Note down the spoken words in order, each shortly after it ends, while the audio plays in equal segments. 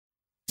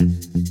We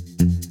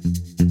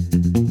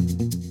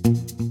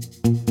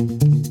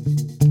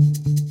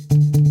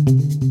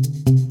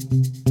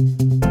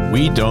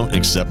don't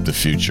accept the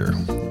future.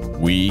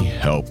 We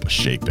help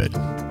shape it.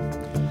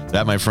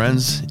 That, my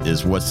friends,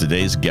 is what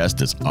today's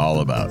guest is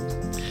all about.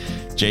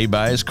 Jay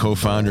Byas,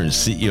 co-founder and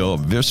CEO of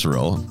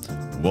Visceral.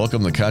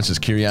 Welcome to Conscious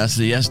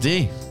Curiosity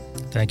SD.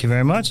 Thank you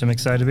very much. I'm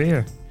excited to be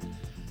here.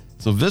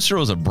 So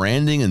Visceral is a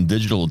branding and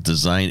digital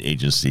design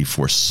agency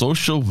for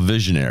social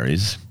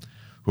visionaries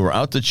who are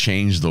out to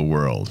change the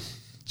world.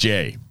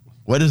 Jay,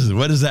 what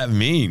does that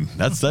mean?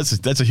 That's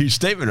a huge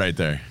statement right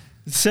there.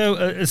 So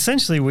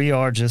essentially, we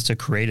are just a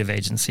creative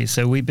agency.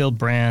 So we build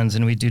brands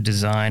and we do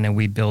design and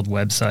we build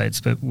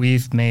websites, but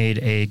we've made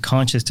a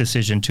conscious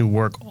decision to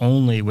work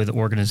only with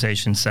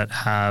organizations that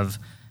have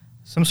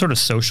some sort of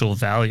social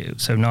value.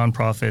 So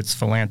nonprofits,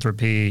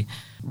 philanthropy,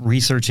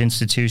 research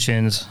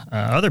institutions,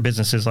 other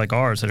businesses like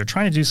ours that are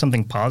trying to do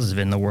something positive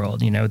in the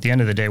world. You know, at the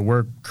end of the day,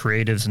 we're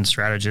creatives and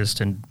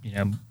strategists and,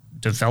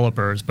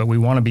 developers, but we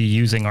want to be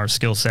using our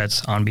skill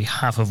sets on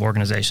behalf of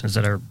organizations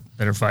that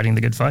are fighting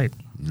the good fight.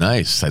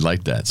 Nice. I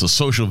like that. So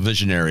social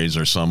visionaries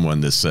are someone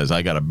that says,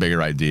 I got a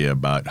bigger idea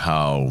about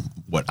how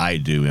what I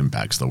do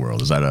impacts the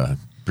world. Is that a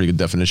pretty good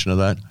definition of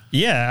that?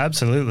 Yeah,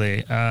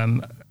 absolutely. I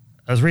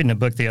was reading a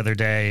book the other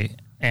day,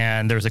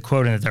 and there's a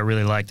quote in it that I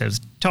really liked that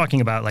was talking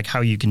about like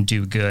how you can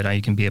do good, how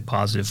you can be a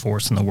positive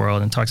force in the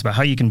world, and talks about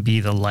how you can be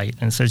the light.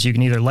 And it says you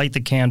can either light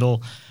the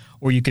candle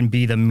or you can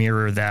be the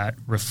mirror that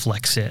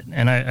reflects it.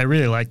 And I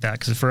really like that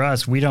because for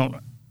us, we don't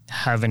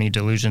have any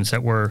delusions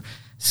that we're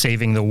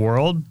saving the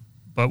world,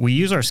 but we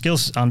use our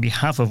skills on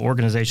behalf of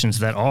organizations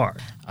that are.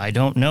 I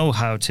don't know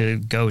how to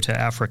go to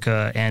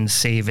Africa and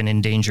save an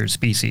endangered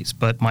species,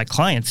 but my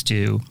clients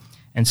do.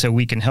 And so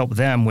we can help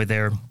them with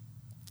their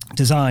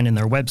design and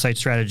their website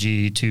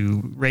strategy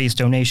to raise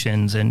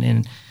donations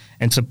and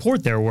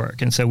support their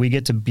work. And so we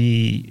get to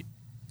be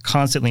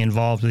constantly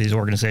involved with these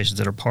organizations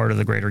that are part of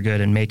the greater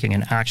good and making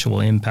an actual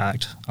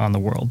impact on the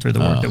world through the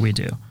work that we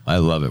do. I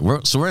love it.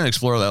 So we're going to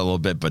explore that a little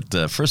bit,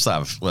 but first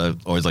off, I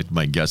always like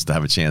my guests to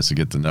have a chance to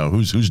get to know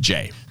who's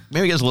Jay.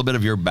 Maybe give us a little bit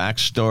of your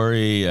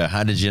backstory.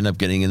 How did you end up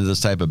getting into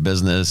this type of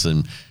business?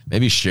 And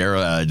maybe share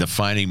a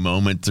defining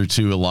moment or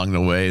two along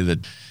the way that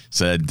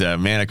said,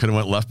 man, I could have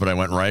went left, but I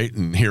went right,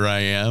 and here I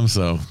am.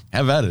 So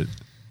have at it.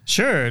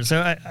 Sure.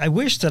 So I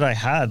wish that I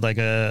had like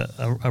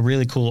a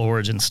really cool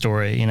origin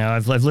story.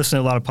 I've listened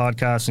to a lot of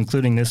podcasts,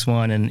 including this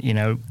one, and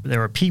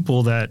there are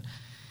people that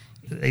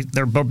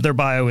their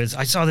bio is,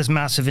 I saw this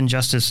massive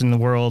injustice in the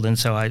world, and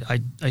so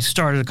I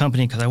started a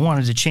company because I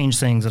wanted to change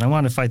things and I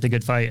wanted to fight the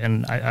good fight.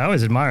 And I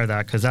always admire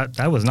that because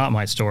that was not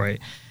my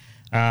story.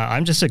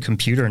 I'm just a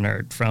computer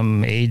nerd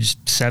from age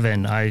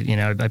 7.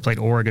 I played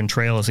Oregon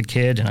Trail as a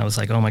kid, and I was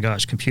like, oh my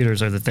gosh,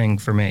 computers are the thing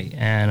for me.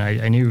 And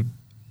I knew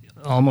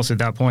almost at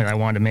that point I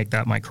wanted to make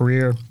that my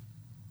career.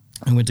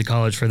 I went to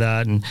college for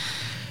that, and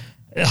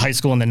high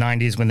school in the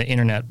 90s when the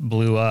internet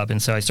blew up.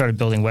 And so I started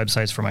building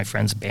websites for my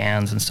friends'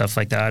 bands and stuff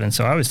like that. And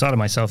so I always thought of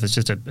myself as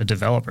just a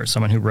developer,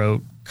 someone who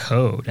wrote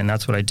code. And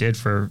that's what I did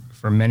for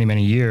many,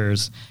 many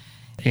years.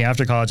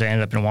 After college, I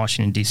ended up in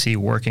Washington, D.C.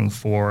 working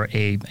for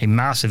a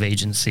massive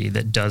agency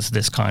that does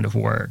this kind of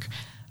work.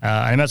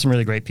 I met some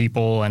really great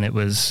people, and it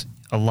was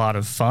a lot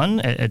of fun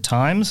at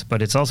times,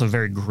 but it's also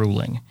very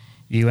grueling.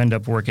 You end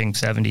up working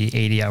 70,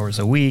 80 hours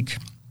a week.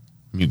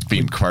 You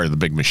being part of the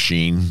big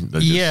machine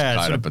that just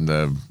tied up in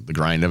the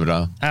grind of it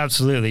all?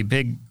 Absolutely.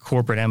 Big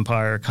corporate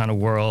empire kind of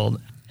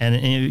world. And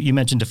you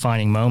mentioned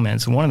defining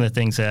moments. One of the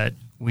things that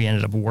we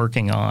ended up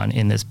working on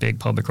in this big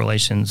public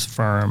relations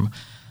firm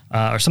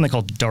are something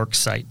called dark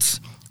sites,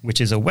 which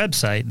is a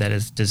website that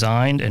is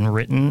designed and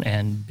written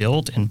and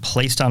built and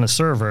placed on a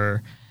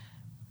server,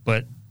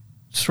 but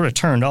sort of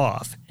turned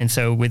off. And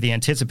so with the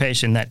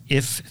anticipation that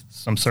if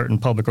some certain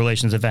public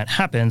relations event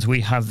happens,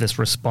 we have this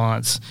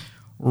response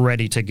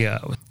ready to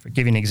go. For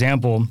give you an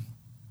example,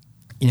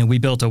 we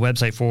built a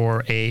website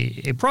for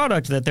a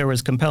product that there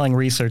was compelling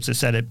research that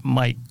said it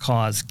might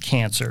cause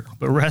cancer.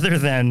 But rather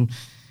than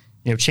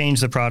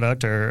change the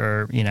product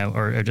or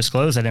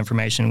disclose that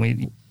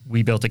information,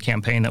 we built a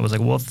campaign that was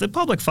like, well, if the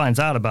public finds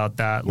out about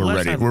that, we're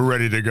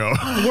ready to go.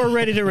 We're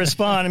ready to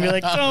respond and be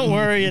like, don't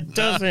worry, it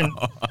doesn't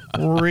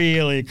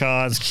really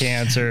cause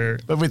cancer.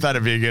 But we thought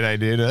it'd be a good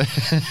idea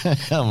to,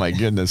 oh my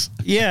goodness.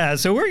 Yeah,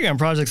 so working on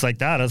projects like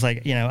that, I was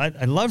like,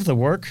 I love the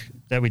work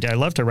that we did. I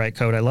love to write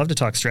code. I love to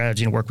talk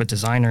strategy and work with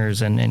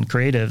designers and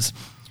creatives.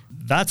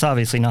 That's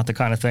obviously not the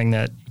kind of thing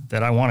that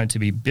I wanted to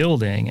be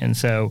building. And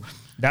so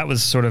that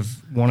was sort of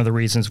one of the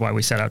reasons why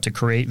we set out to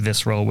create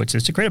Visceral, which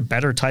is to create a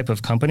better type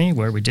of company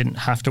where we didn't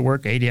have to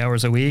work 80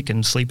 hours a week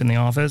and sleep in the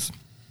office,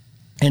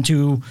 and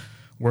to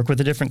work with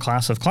a different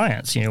class of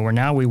clients. Where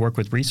now we work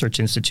with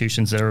research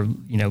institutions that are,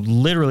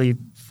 literally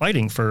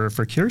fighting for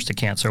cures to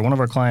cancer. One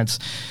of our clients,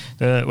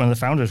 one of the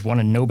founders,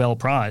 won a Nobel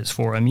Prize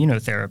for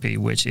immunotherapy,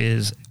 which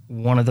is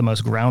one of the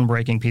most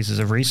groundbreaking pieces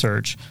of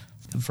research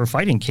for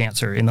fighting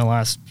cancer in the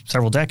last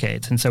several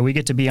decades. And so we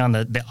get to be on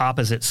the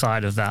opposite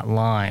side of that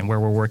line where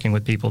we're working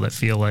with people that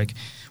feel like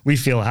we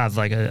feel have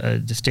like a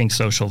distinct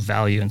social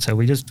value. And so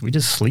we just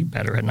sleep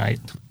better at night.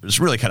 It's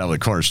really kind of the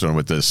cornerstone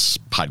with this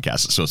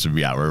podcast that's supposed to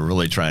be out. We're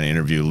really trying to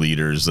interview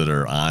leaders that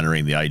are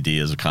honoring the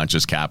ideas of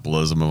conscious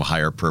capitalism, of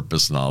higher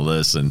purpose and all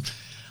this. And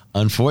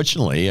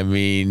unfortunately, I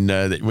mean,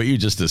 what you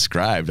just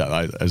described,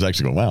 I was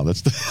actually going, wow,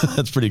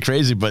 that's pretty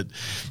crazy, but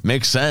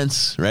makes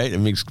sense, right? It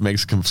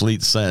makes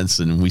complete sense.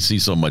 And we see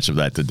so much of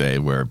that today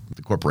where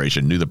the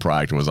corporation knew the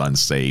product was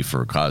unsafe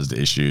or caused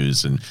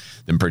issues and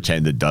then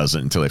pretend it doesn't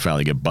until they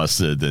finally get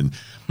busted.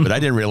 But I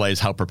didn't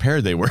realize how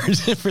prepared they were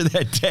for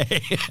that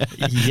day.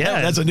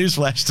 Yeah. That's a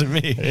newsflash to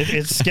me.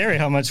 It's scary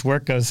how much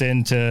work goes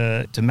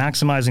into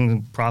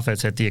maximizing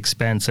profits at the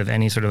expense of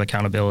any sort of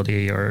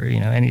accountability or,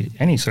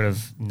 any sort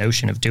of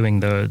notion of doing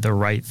the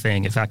right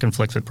thing. If that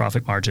conflicts with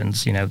profit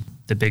margins,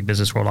 the big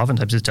business world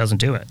oftentimes just doesn't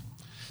do it.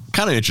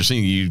 Kind of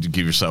interesting. You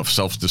give yourself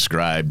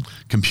self-described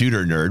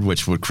computer nerd,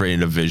 which would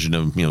create a vision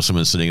of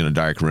someone sitting in a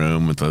dark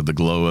room with the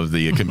glow of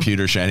the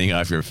computer shining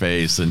off your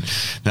face, and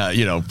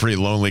pretty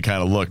lonely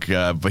kind of look.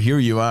 But here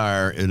you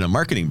are in a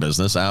marketing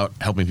business, out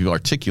helping people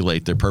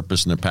articulate their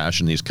purpose and their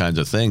passion, these kinds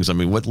of things. I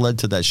mean, what led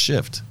to that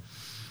shift?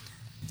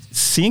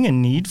 Seeing a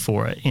need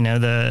for it.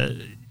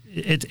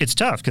 It's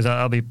tough because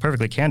I'll be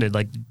perfectly candid.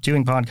 Like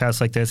doing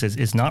podcasts like this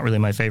is not really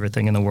my favorite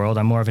thing in the world.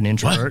 I'm more of an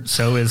introvert. What?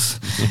 So is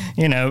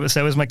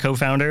my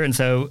co-founder. And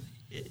so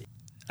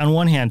on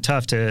one hand,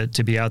 tough to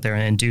be out there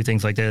and do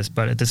things like this.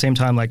 But at the same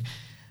time, like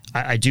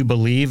I do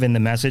believe in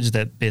the message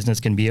that business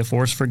can be a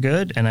force for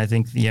good. And I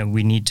think,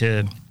 we need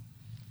to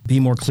be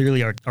more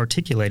clearly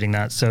articulating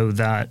that so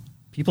that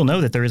people know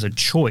that there is a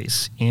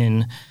choice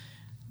in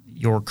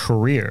your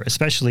career,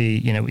 especially,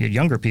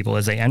 younger people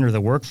as they enter the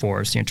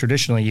workforce.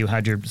 Traditionally you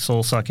had your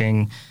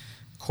soul-sucking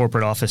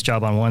corporate office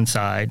job on one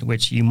side,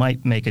 which you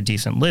might make a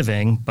decent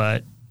living,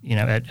 but,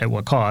 at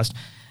what cost?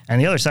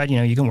 And the other side,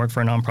 you can work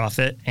for a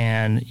nonprofit,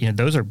 and,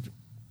 those are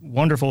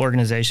wonderful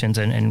organizations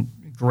and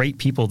great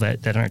people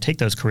that undertake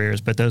those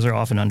careers, but those are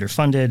often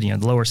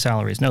underfunded, lower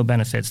salaries, no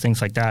benefits,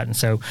 things like that. And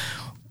so,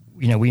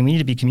 we need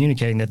to be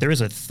communicating that there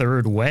is a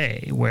third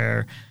way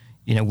where,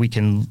 we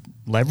can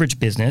leverage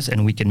business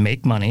and we can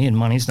make money, and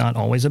money's not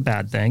always a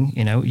bad thing.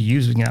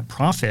 Using that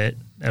profit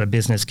that a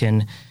business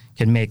can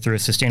make through a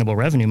sustainable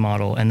revenue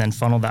model and then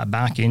funnel that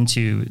back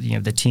into,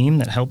 the team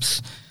that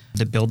helps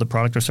to build the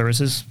product or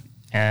services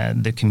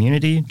and the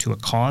community to a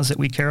cause that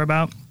we care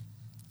about.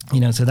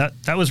 So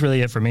that was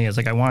really it for me. It's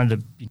like I wanted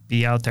to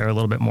be out there a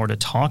little bit more to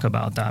talk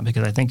about that,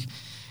 because I think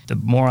the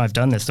more I've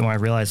done this, the more I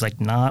realize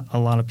like not a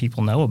lot of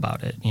people know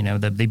about it.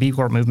 The B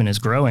Corp movement is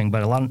growing,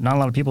 but not a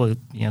lot of people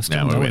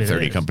still know what it is.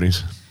 30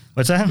 companies.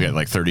 What's that? We got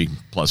like 30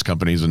 plus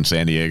companies in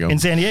San Diego. In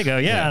San Diego,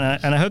 yeah.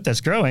 And I hope that's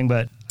growing.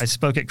 But I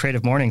spoke at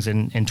Creative Mornings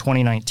in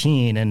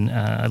 2019, and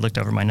I looked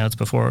over my notes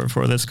before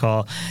this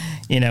call,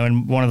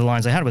 and one of the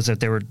lines I had was that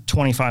there were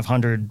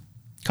 2,500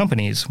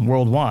 companies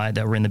worldwide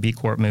that were in the B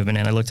Corp movement,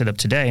 and I looked it up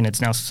today, and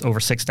it's now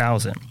over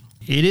 6,000.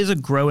 It is a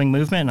growing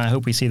movement, and I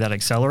hope we see that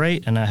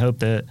accelerate, and I hope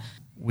that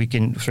we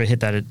can sort of hit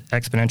that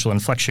exponential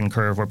inflection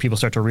curve where people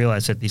start to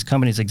realize that these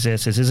companies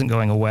exist, this isn't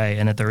going away,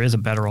 and that there is a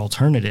better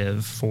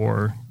alternative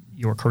for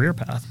your career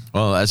path.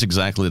 Well, that's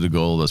exactly the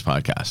goal of this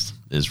podcast,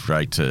 is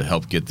to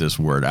help get this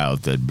word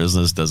out that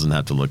business doesn't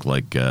have to look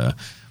like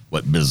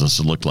what business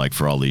has looked like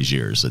for all these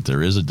years, that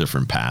there is a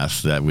different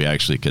path, that we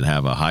actually can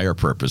have a higher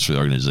purpose for the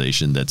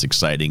organization that's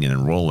exciting and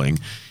enrolling,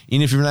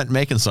 even if you're not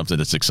making something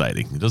that's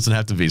exciting. It doesn't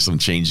have to be some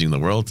changing the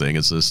world thing.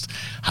 It's just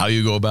how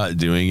you go about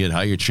doing it,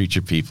 how you treat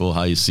your people,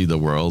 how you see the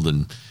world,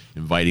 and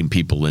inviting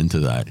people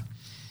into that.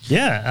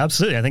 Yeah,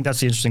 absolutely. I think that's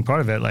the interesting part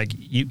of it. Like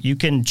you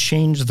can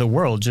change the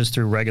world just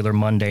through regular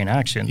mundane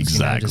actions.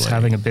 Exactly. Just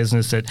having a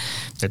business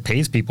that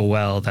pays people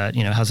well, that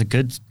has a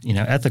good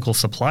ethical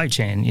supply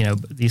chain.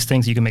 These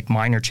things, you can make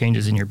minor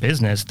changes in your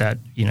business that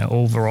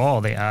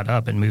overall they add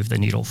up and move the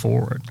needle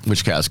forward.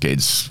 Which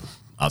cascades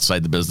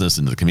outside the business,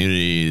 into the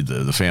community,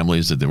 the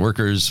families, the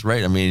workers,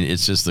 right? I mean,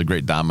 it's just a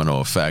great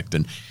domino effect.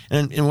 And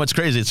what's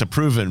crazy, it's a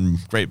proven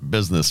great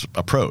business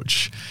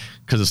approach,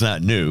 because it's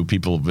not new.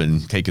 People have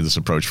been taking this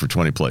approach for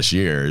 20 plus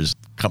years.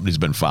 Companies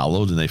have been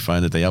followed, and they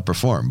find that they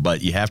outperform.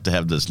 But you have to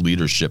have this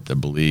leadership that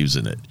believes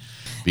in it,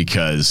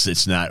 because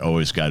it's not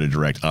always got a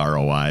direct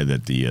ROI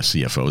that the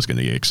CFO is going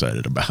to get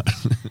excited about.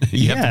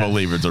 You have to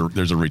believe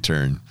there's a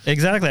return.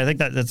 Exactly. I think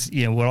that's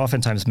what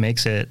oftentimes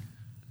makes it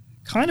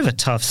kind of a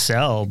tough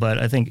sell. But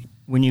I think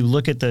when you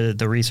look at the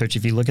research,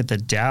 if you look at the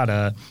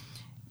data,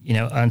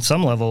 on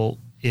some level,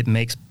 it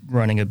makes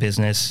running a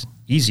business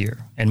easier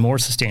and more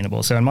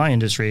sustainable. So in my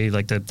industry,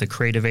 like the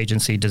creative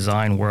agency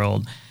design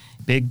world,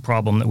 big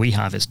problem that we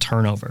have is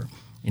turnover.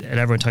 And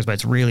everyone talks about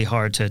it's really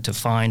hard to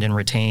find and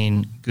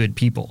retain good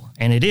people.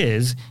 And it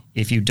is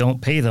if you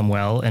don't pay them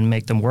well and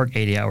make them work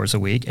 80 hours a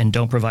week and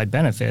don't provide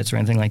benefits or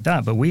anything like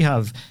that. But we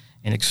have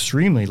an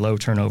extremely low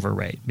turnover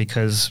rate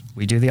because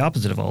we do the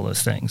opposite of all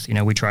those things.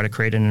 We try to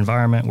create an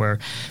environment where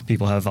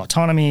people have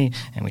autonomy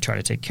and we try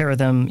to take care of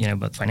them,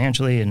 but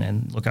financially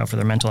and look out for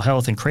their mental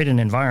health and create an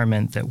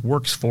environment that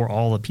works for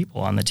all the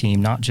people on the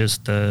team, not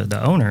just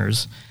the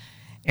owners.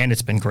 And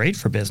it's been great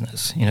for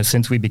business.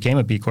 Since we became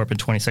a B Corp in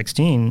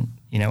 2016,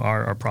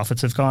 our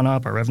profits have gone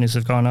up, our revenues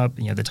have gone up.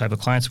 The type of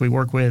clients we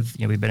work with,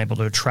 we've been able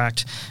to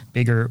attract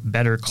bigger,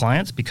 better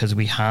clients because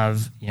we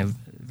have,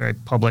 very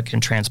public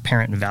and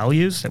transparent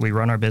values that we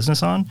run our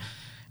business on.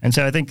 And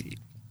so I think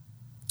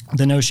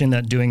the notion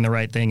that doing the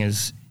right thing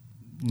is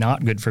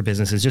not good for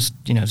business is just,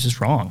 it's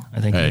just wrong. I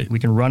think we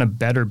can run a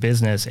better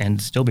business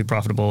and still be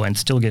profitable and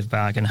still give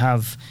back and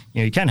have,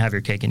 you can have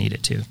your cake and eat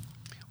it too.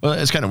 Well,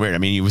 it's kind of weird. I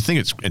mean, you would think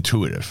it's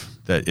intuitive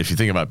that if you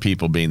think about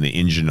people being the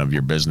engine of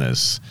your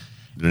business,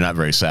 they're not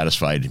very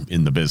satisfied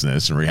in the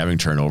business and we're having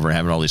turnover,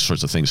 having all these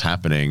sorts of things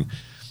happening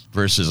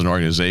versus an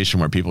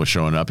organization where people are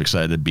showing up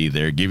excited to be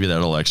there, give you that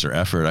little extra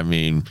effort. I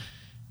mean,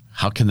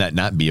 how can that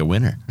not be a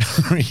winner?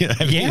 Right?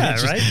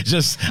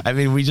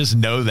 We just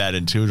know that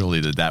intuitively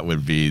that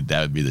would be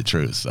the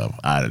truth. So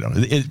I don't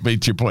know.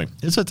 But to your point,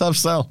 it's a tough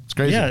sell. It's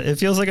crazy. Yeah, it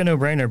feels like a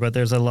no-brainer, but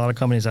there's a lot of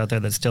companies out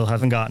there that still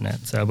haven't gotten it.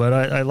 So, but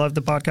I love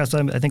the podcast.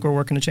 I think we're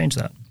working to change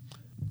that.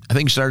 I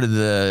think you started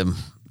the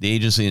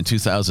agency in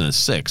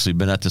 2006. So you've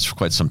been at this for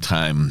quite some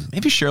time.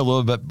 Maybe share a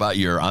little bit about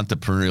your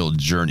entrepreneurial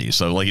journey.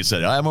 So like you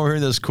said, I'm over here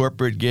in this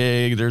corporate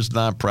gig, there's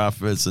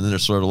nonprofits, and then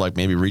there's sort of like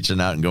maybe reaching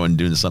out and going and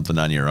doing something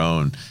on your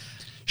own.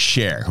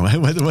 Share.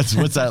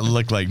 What's that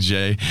look like,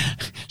 Jay?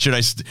 Should I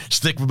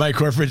stick with my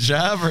corporate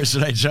job or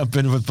should I jump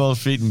in with both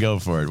feet and go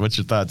for it? What's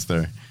your thoughts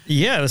there?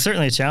 Yeah, it was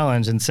certainly a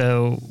challenge. And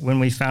so when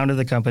we founded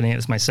the company, it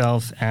was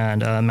myself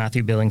and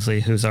Matthew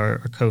Billingsley, who's our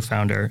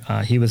co-founder.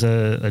 He was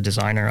a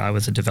designer. I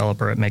was a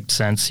developer. It made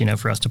sense,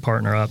 for us to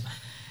partner up.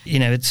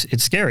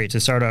 It's scary to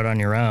start out on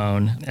your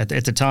own. At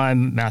the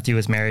time, Matthew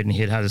was married and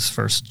he had his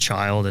first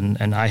child, and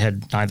I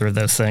had neither of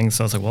those things.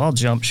 So I was like, well, I'll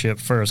jump ship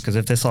first because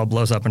if this all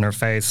blows up in our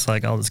face,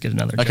 I'll just get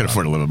another job. I can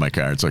afford to live in my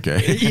car. It's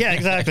okay. Yeah,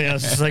 exactly. I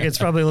was just like, it's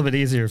probably a little bit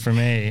easier for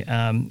me.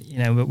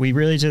 But we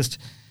really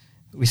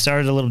we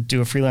started do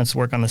a freelance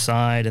work on the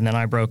side, and then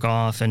I broke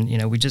off, and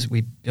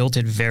we built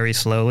it very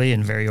slowly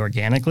and very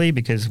organically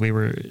because we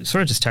were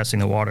sort of just testing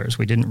the waters.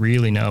 We didn't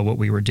really know what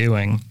we were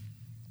doing.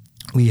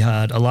 We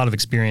had a lot of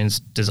experience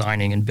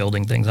designing and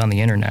building things on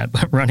the internet,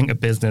 but running a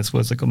business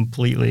was a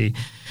completely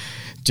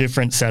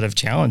different set of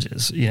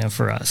challenges,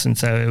 for us. And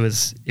so it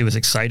was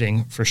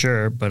exciting for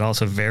sure, but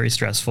also very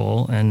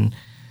stressful. And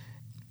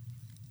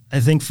I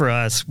think for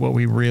us, what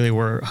we really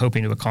were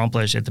hoping to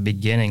accomplish at the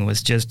beginning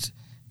was just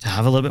to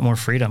have a little bit more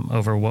freedom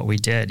over what we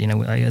did.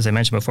 As I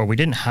mentioned before, we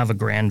didn't have a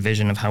grand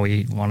vision of how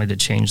we wanted to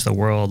change the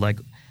world.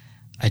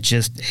 I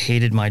just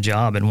hated my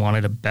job and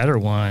wanted a better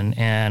one.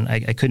 And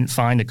I couldn't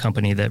find a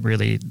company that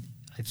really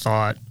I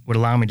thought would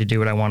allow me to do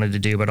what I wanted to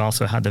do, but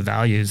also had the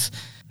values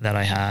that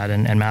I had.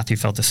 And Matthew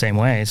felt the same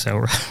way.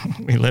 So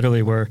we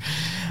literally were,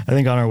 I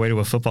think, on our way to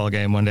a football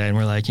game one day, and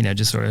we're like,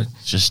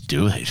 just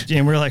do it.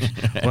 And we're like,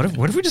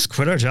 what if we just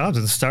quit our jobs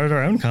and started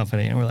our own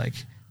company? And we're like,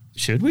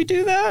 should we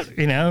do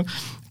that?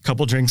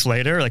 Couple drinks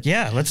later, let's do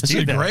that. That's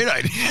a great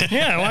idea.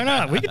 Yeah, why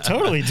not? We could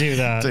totally do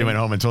that. So he went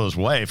home and told his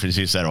wife, and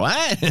she said,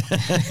 what?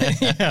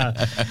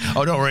 Yeah.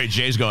 Oh, don't worry,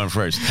 Jay's going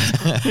first.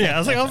 Yeah, I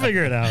was like, I'll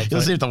figure it out.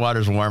 You'll see if the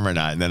water's warm or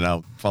not, and then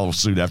I'll follow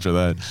suit after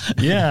that.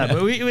 Yeah,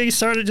 but we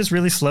started just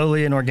really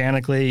slowly and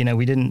organically.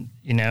 We didn't,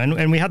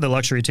 and we had the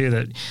luxury too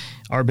that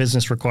our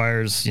business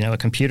requires, a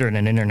computer and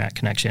an internet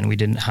connection. We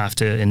didn't have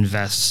to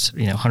invest,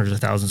 hundreds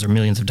of thousands or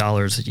millions of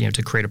dollars,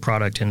 to create a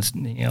product and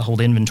hold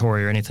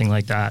inventory or anything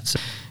like that. So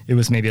it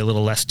was maybe a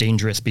little less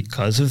dangerous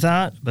because of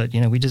that. But,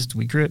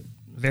 we grew it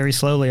very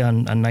slowly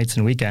on nights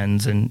and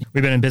weekends. And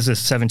we've been in business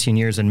 17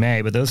 years in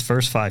May, but those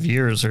first 5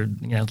 years are,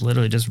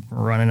 literally just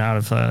running out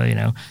of,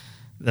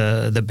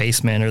 the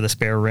basement or the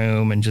spare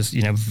room and just,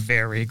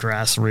 very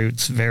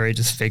grassroots, very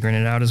just figuring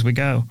it out as we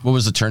go. What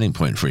was the turning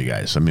point for you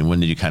guys? I mean,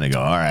 when did you kind of go,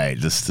 all right,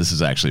 this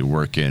is actually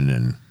working?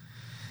 And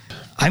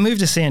I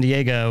moved to San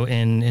Diego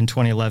in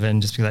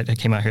 2011 just because I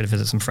came out here to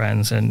visit some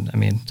friends. And I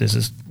mean, this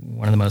is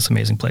one of the most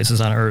amazing places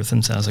on earth.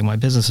 And so I was like, my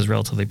business is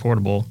relatively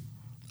portable.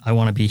 I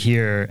want to be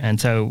here. And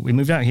so we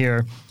moved out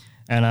here,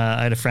 and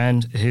I had a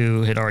friend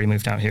who had already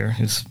moved out here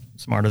who's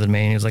smarter than me.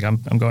 And he was like, I'm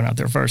going out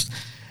there first.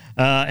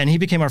 And he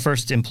became our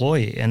first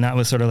employee. And that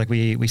was sort of like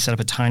we set up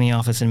a tiny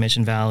office in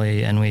Mission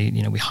Valley, and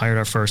we hired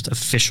our first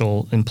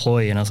official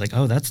employee. And I was like,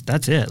 oh,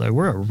 that's it.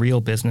 We're a real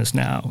business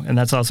now. And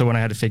that's also when I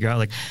had to figure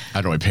out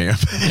how do I pay him?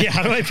 Yeah,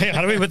 how do I pay?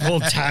 How do we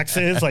withhold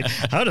taxes?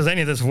 How does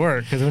any of this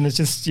work? Because when it's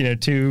just,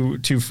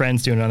 two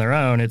friends doing it on their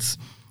own, it's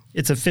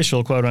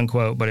official, quote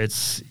unquote, but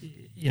it's,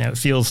 it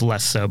feels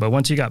less so. But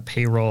once you got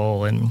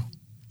payroll and,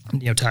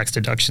 tax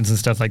deductions and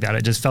stuff like that,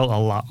 it just felt a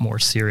lot more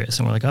serious.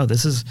 And we're like, oh,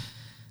 this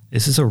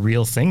is a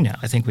real thing now.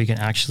 I think we can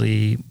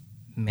actually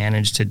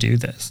manage to do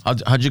this.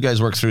 How'd you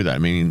guys work through that? I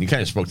mean, you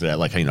kind of spoke to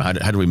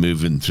that, how do we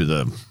move into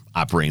the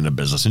operating the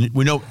business? And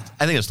we know,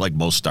 I think it's like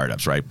most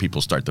startups, right?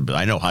 People start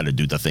I know how to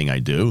do the thing I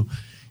do.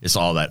 it's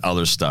all that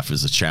other stuff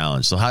is a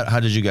challenge. So how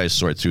did you guys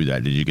sort through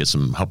that? Did you get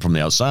some help from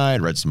the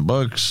outside, read some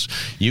books,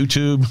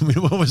 YouTube? I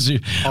mean, what was you?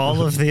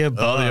 All of the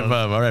above. All the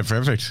above. All right,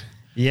 perfect.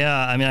 Yeah,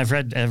 I mean, I've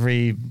read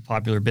every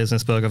popular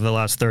business book over the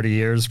last 30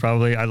 years,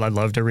 probably. I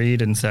love to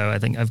read, and so I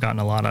think I've gotten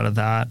a lot out of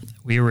that.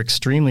 We were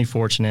extremely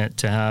fortunate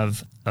to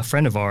have a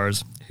friend of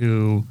ours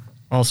who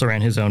also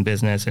ran his own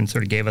business and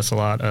sort of gave us a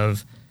lot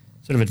of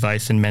sort of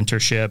advice and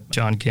mentorship.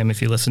 John Kim,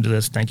 if you listen to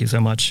this, thank you so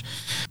much.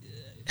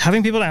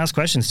 Having people to ask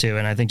questions to,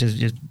 and I think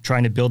just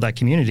trying to build that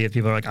community of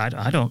people who are like,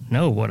 I don't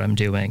know what I'm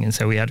doing. And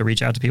so we had to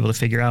reach out to people to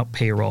figure out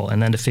payroll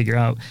and then to figure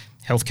out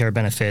healthcare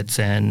benefits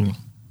and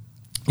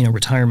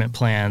retirement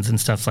plans and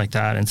stuff like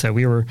that. And so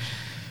we were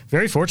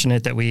very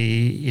fortunate that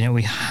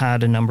we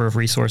had a number of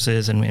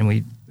resources and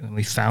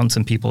we found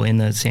some people in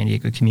the San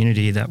Diego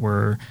community that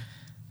were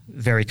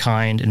very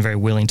kind and very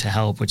willing to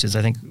help, which is,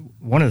 I think,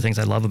 one of the things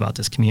I love about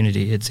this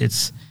community.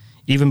 It's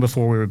even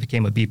before we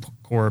became a B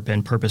Corp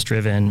and purpose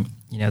driven,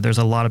 there's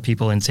a lot of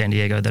people in San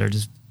Diego that are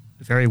just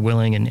very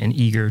willing and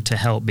eager to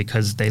help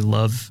because they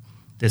love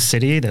this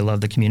city, they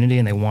love the community,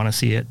 and they want to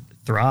see it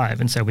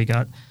thrive. And so we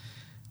got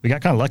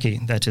kind of lucky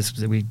that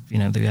we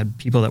had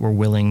people that were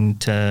willing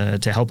to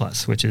help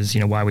us, which is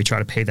why we try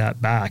to pay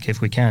that back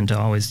if we can, to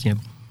always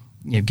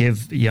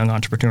give young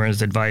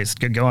entrepreneurs advice.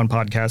 Go on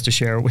podcasts to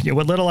share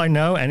what little I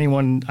know.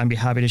 Anyone, I'd be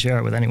happy to share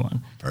it with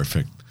anyone.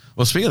 Perfect.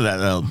 Well, speaking of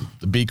that,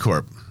 the B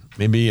Corp,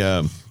 maybe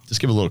just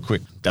give a little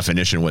quick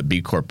definition of what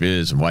B Corp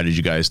is and why did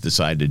you guys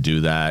decide to do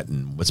that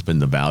and what's been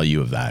the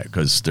value of that?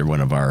 Because they're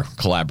one of our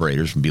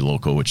collaborators from Be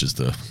Local, which is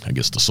the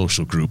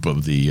social group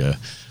of the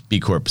B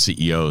Corp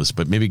CEOs.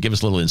 But maybe give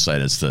us a little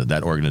insight as to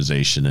that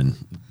organization and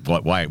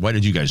why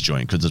did you guys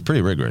join? Because it's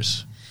pretty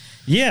rigorous.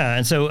 Yeah,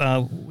 and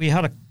so we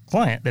had a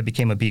client that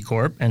became a B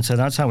Corp, and so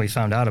that's how we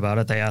found out about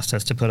it. They asked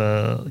us to put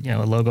a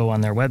logo on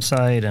their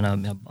website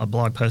and a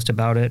blog post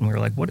about it, and we were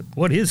like,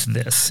 what is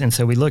this? And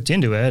so we looked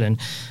into it,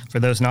 and for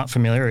those not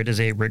familiar, it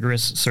is a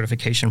rigorous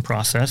certification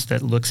process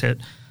that looks at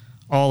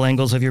all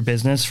angles of your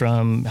business,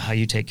 from how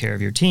you take care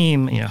of your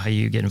team, how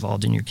you get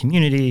involved in your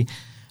community,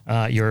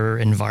 your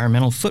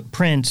environmental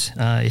footprint,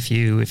 if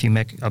you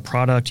make a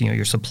product,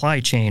 your supply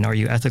chain, are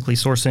you ethically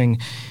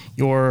sourcing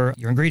your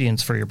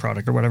ingredients for your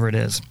product or whatever it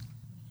is.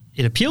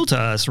 It appealed to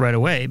us right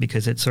away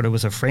because it sort of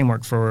was a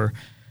framework for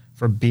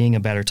being a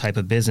better type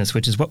of business,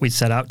 which is what we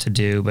set out to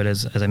do. But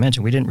as I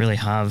mentioned, we didn't really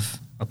have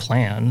a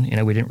plan.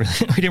 We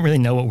didn't really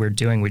know what we were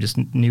doing. We just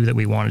knew that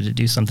we wanted to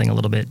do something a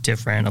little bit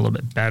different, a little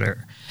bit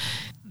better.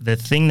 The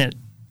thing that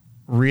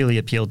really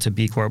appealed to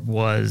B Corp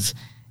was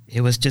it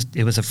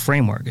was a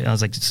framework. I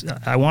was like,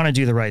 I want to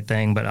do the right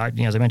thing, but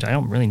as I mentioned, I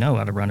don't really know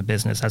how to run a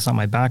business. That's not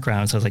my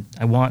background. So I was like,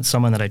 I want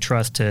someone that I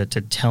trust to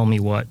tell me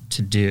what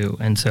to do.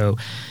 And so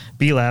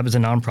B Lab is a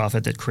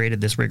nonprofit that created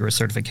this rigorous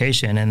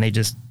certification, and they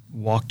just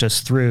walked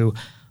us through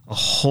a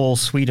whole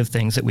suite of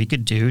things that we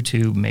could do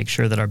to make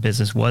sure that our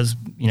business was,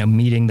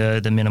 meeting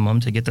the minimum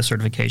to get the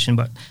certification,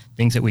 but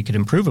things that we could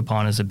improve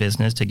upon as a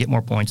business to get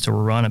more points to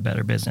run a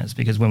better business.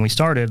 Because when we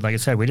started, like I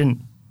said, we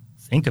didn't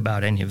think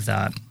about any of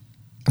that.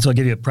 So I'll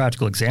give you a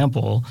practical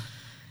example.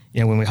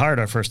 When we hired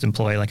our first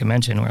employee, like I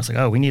mentioned, we were like,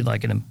 oh, we need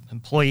like an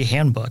employee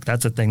handbook.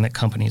 That's a thing that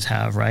companies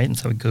have, right? And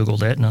so we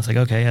Googled it, and I was like,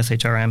 okay,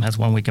 SHRM has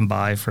one we can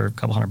buy for a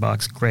couple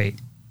 $100. Great.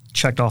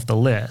 Checked off the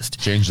list.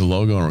 Change the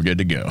logo, and we're good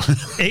to go.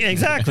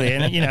 Exactly.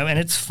 And, and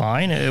it's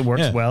fine. It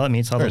works well. It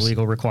meets all the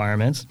legal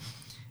requirements,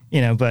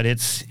 but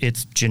it's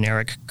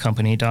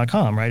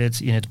genericcompany.com, right?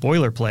 It's, it's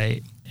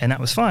boilerplate. And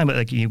that was fine.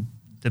 But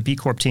the B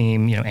Corp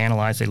team,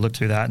 analyzed, they looked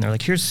through that, and they're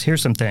like,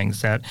 here's some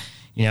things that,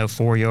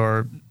 for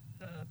your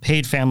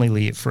paid family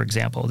leave, for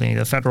example,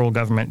 the federal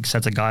government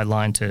sets a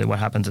guideline to what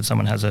happens if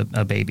someone has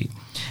a baby.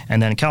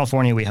 And then in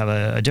California, we have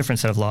a different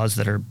set of laws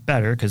that are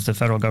better because the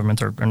federal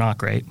governments are not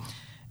great.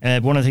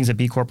 And one of the things that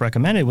B Corp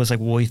recommended was like,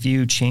 well, if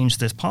you change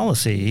this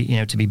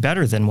policy, to be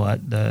better than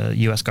what the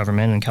U.S.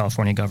 government and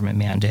California government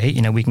mandate,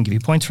 we can give you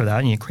points for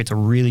that, and it creates a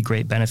really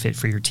great benefit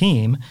for your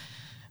team.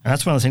 And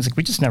that's one of the things, like,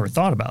 we just never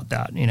thought about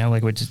that,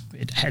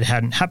 it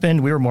hadn't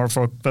happened. We were more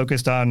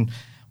focused on,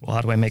 well,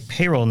 how do I make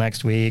payroll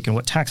next week, and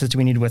what taxes do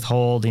we need to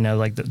withhold?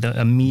 Like the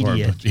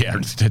immediate.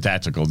 The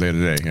tactical day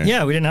to day.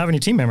 Yeah, we didn't have any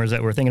team members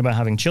that were thinking about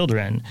having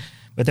children,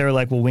 but they were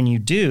like, well, when you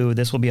do,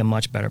 this will be a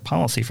much better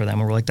policy for them.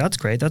 And we're like, that's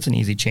great. That's an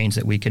easy change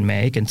that we can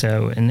make. And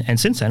so, and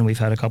since then, we've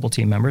had a couple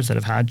team members that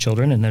have had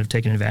children and that have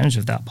taken advantage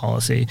of that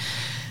policy.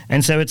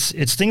 And so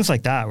it's things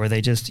like that where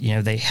they just,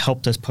 they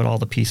helped us put all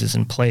the pieces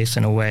in place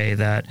in a way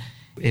that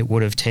it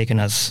would have taken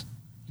us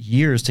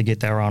years to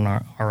get there on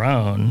our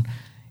own.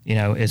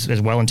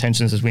 As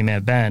well-intentioned as we may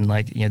have been,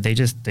 they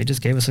just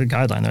gave us a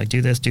guideline. They're like,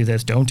 do this,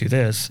 don't do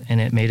this. And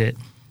it made it,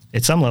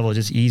 at some level,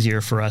 just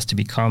easier for us to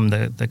become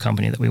the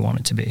company that we want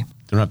it to be.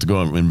 Don't have to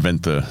go and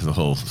invent the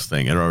whole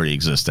thing. It already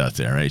exists out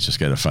there, right? You just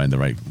got to find the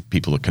right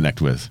people to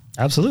connect with.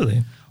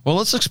 Absolutely. Well,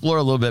 let's explore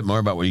a little bit more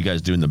about what you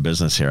guys do in the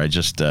business here. I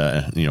just,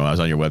 I was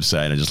on your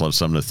website, and I just love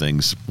some of the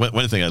things.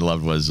 One thing I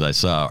loved was I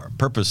saw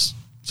purpose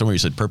somewhere you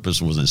said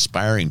purpose was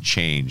inspiring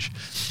change.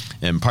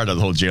 And part of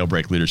the whole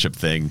jailbreak leadership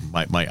thing,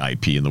 my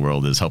IP in the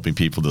world is helping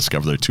people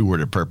discover their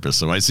two-worded purpose.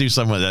 So when I see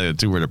someone that has a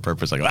two-worded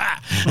purpose, I go,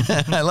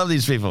 I love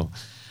these people.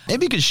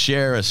 Maybe you could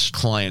share a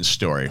client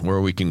story where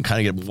we can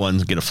kind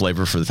of get a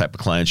flavor for the type of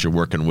clients you're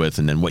working with,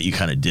 and then what you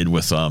kind of did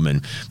with them,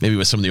 and maybe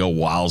what some of the old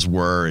wows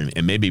were,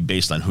 and maybe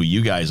based on who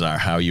you guys are,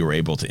 how you were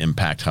able to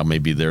impact how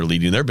maybe they're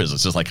leading their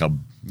business. Just like how,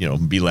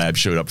 B-Lab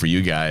showed up for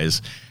you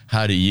guys.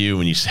 How do you,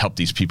 when you help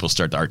these people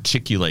start to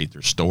articulate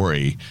their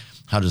story,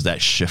 how does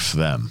that shift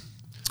them?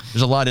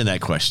 There's a lot in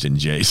that question,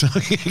 Jay. So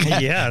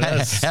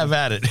yeah, have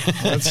at it.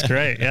 That's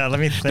great. Yeah, let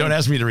me think. Don't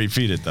ask me to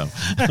repeat it, though.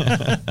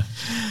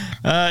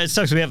 It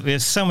sucks. We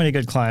have so many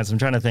good clients. I'm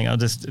trying to think. I'll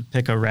just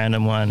pick a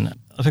random one.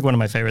 I'll pick one of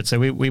my favorites. So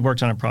we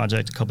worked on a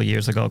project a couple of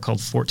years ago called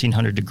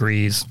 1400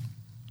 Degrees,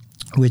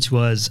 which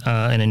was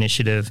an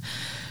initiative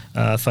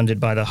funded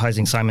by the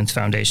Heising Simons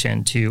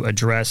Foundation to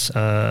address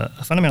a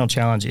fundamental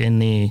challenge in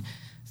the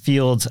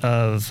fields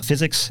of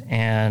physics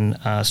and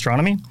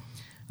astronomy,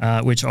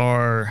 which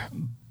are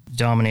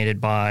dominated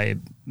by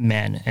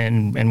men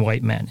and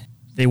white men.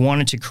 They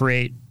wanted to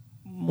create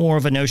more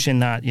of a notion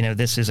that,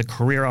 this is a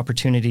career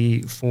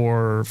opportunity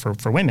for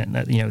women,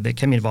 that, they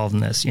can be involved in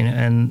this,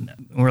 and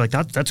we're like,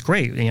 that's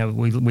great.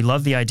 We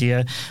love the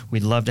idea.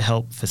 We'd love to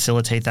help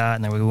facilitate that.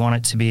 And then we want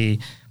it to be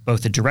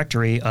both a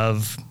directory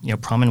of,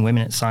 prominent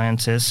women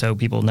scientists, so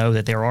people know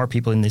that there are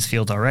people in this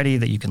field already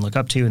that you can look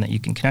up to and that you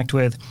can connect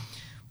with.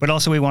 But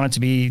also we want it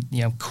to be,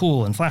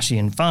 cool and flashy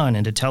and fun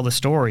and to tell the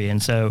story.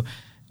 And so,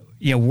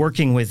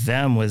 working with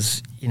them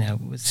was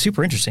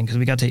super interesting, because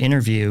we got to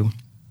interview,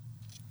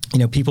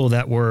 people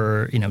that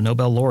were,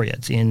 Nobel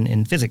laureates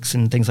in physics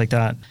and things like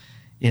that.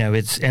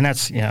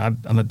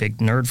 I'm a big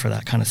nerd for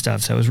that kind of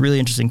stuff. So it was really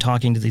interesting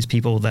talking to these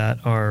people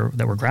that were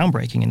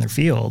groundbreaking in their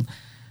field,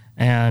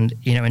 and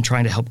and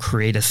trying to help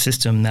create a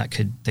system that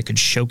could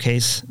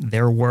showcase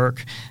their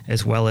work,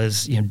 as well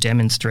as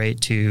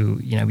demonstrate to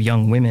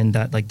young women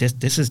that, like,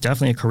 this is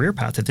definitely a career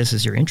path, that this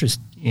is your interest.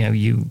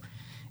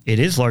 It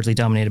is largely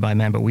dominated by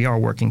men, but we are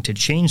working to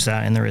change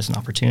that, and there is an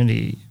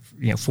opportunity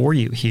for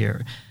you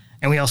here.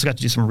 And we also got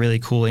to do some really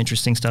cool,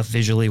 interesting stuff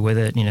visually with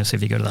it. So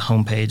if you go to the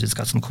homepage, it's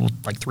got some cool,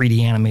 like,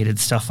 3D animated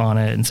stuff on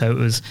it. And so it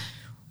was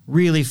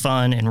really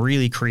fun and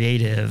really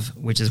creative,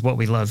 which is what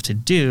we love to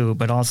do,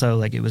 but also,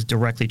 like, it was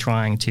directly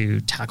trying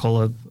to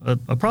tackle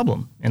a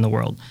problem in the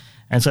world.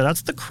 And so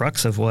that's the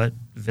crux of what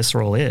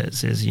Visceral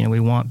is we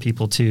want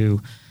people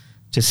to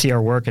see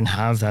our work and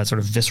have that sort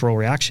of visceral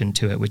reaction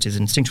to it, which is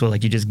instinctual.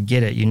 Like, you just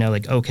get it,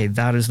 like, okay,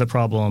 that is the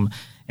problem,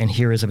 and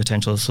here is a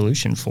potential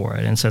solution for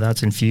it. And so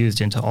that's infused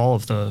into all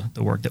of the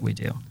work that we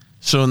do.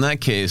 So in that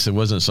case, it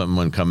wasn't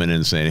someone coming in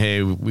and saying,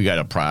 hey, we got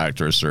a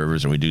product or a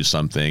service and we do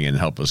something and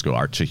help us go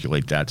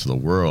articulate that to the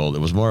world.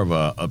 It was more of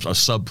a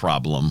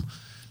sub-problem.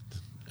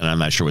 And I'm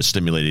not sure what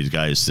stimulated these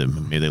guys to,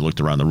 maybe they looked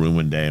around the room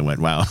one day and went,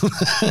 wow,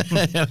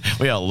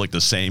 we all look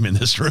the same in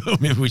this room.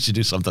 Maybe we should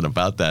do something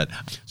about that.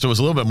 So it was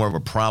a little bit more of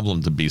a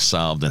problem to be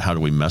solved, and how do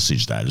we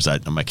message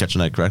that? Am I catching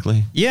that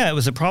correctly? Yeah, it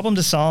was a problem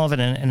to solve,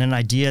 and an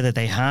idea that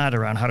they had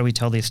around how do we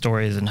tell these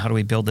stories and how do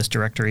we build this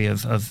directory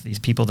of these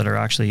people that are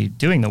actually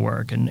doing the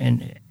work.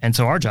 And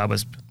so our job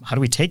was, how do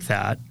we take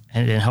that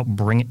and help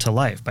bring it to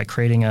life by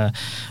creating a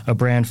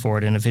brand for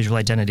it and a visual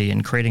identity,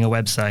 and creating a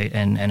website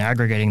and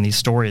aggregating these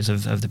stories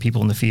of the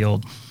people in the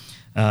field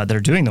that are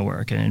doing the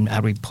work, and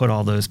how do we put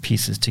all those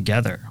pieces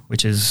together,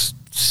 which is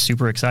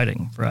super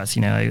exciting for us.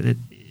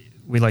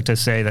 We like to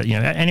say that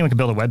anyone can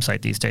build a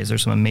website these days.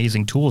 There's some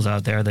amazing tools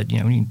out there that you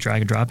can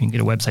drag and drop and you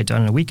can get a website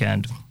done in a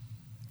weekend,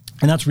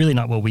 and that's really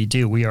not what we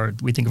do.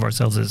 We think of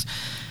ourselves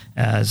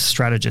as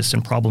strategists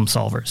and problem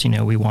solvers.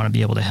 We want to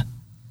be able to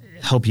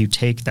help you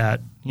take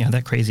that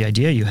that crazy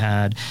idea you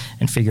had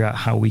and figure out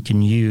how we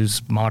can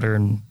use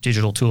modern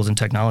digital tools and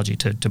technology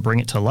to bring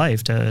it to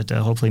life, to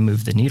hopefully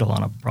move the needle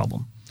on a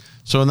problem.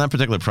 So in that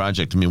particular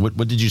project,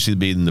 what did you see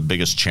being the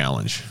biggest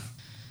challenge?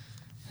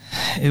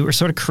 We're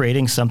sort of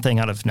creating something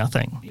out of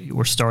nothing.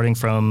 We're starting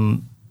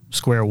from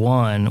square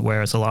one,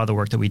 whereas a lot of the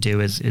work that we do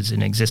is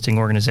an existing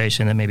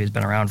organization that maybe has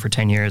been around for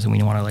 10 years, and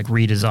we want to, like,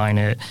 redesign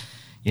it,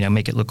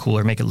 make it look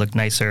cooler, make it look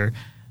nicer,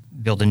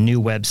 build a new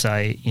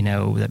website,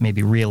 that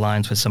maybe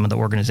realigns with some of the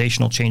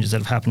organizational changes that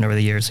have happened over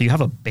the years. So you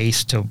have a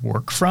base to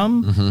work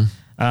from.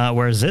 Mm-hmm.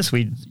 Whereas this,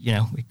 we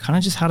kind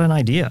of just had an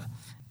idea.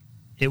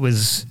 It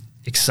was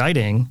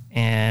exciting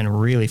and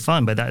really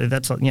fun, but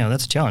that's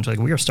a challenge. Like,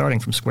 we are starting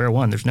from square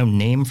one. There's no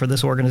name for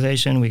this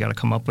organization. We got to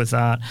come up with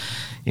that.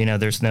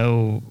 There's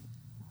no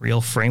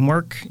real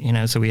framework.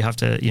 So we have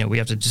to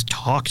just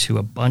talk to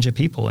a bunch of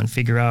people and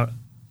figure out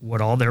what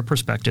all their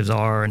perspectives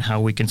are and how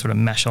we can sort of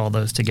mesh all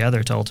those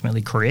together to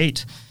ultimately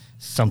create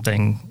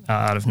something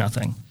out of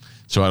nothing.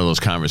 So out of those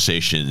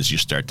conversations, you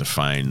start to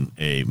find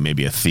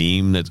maybe a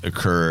theme that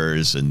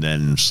occurs, and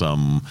then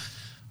some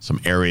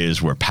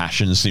areas where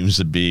passion seems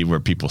to be, where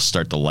people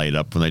start to light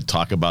up when they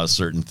talk about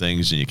certain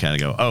things, and you kind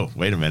of go, oh,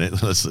 wait a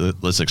minute,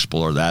 let's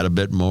explore that a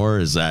bit more.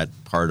 Is that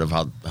part of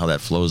how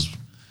that flows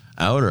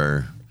out,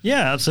 or?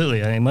 Yeah,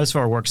 absolutely. I mean, most of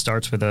our work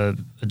starts with a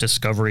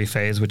discovery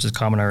phase, which is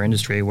common in our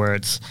industry, where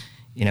it's,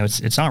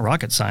 it's not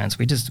rocket science.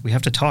 We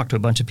have to talk to a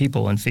bunch of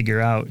people and figure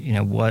out,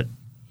 what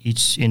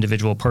each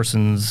individual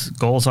person's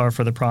goals are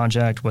for the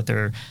project, what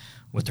their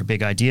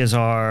big ideas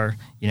are,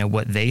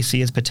 what they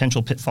see as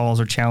potential pitfalls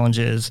or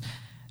challenges,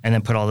 and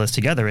then put all this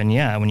together. And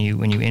yeah, when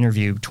you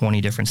interview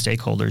 20 different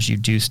stakeholders, you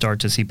do start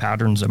to see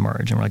patterns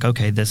emerge. And we're like,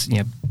 okay, this,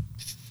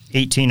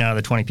 18 out of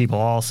the 20 people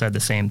all said the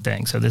same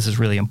thing. So this is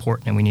really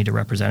important and we need to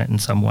represent it in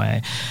some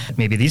way.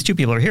 Maybe these two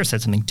people over here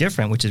said something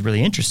different, which is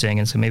really interesting.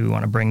 And so maybe we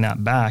want to bring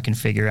that back and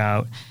figure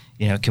out,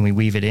 can we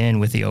weave it in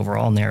with the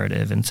overall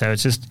narrative? And so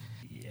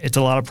it's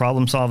a lot of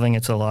problem solving.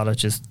 It's a lot of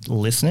just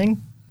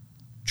listening,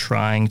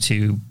 trying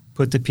to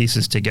put the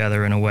pieces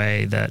together in a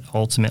way that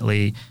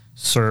ultimately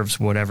serves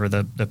whatever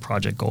the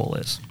project goal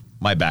is.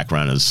 My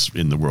background is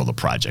in the world of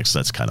projects.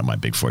 That's kind of my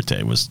big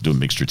forte, was doing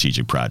big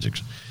strategic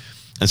projects.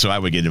 And so I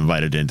would get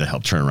invited in to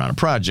help turn around a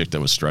project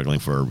that was struggling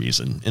for a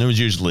reason. And it was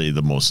usually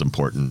the most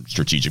important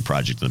strategic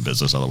project in the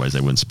business. Otherwise, they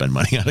wouldn't spend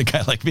money on a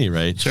guy like me,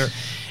 right? Sure.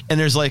 And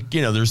there's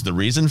there's the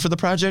reason for the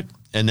project,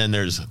 and then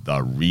there's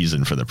the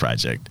reason for the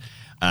project.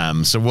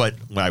 So when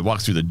I walk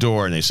through the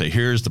door and they say,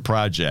 here's the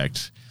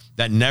project,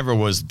 that never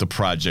was the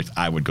project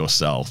I would go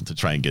sell to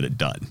try and get it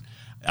done.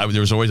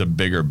 There was always a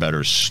bigger,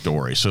 better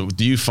story. So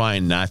do you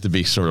find that to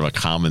be sort of a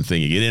common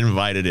thing? You get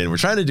invited in, we're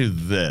trying to do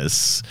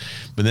this,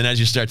 but then as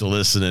you start to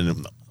listen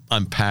and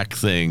unpack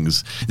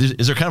things,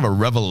 is there kind of a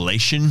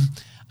revelation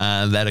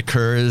that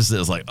occurs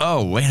that's like,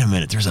 oh, wait a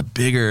minute, there's a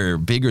bigger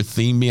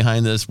theme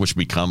behind this, which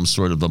becomes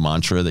sort of the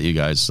mantra that you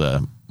guys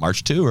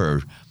march to?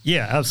 Or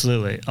Yeah,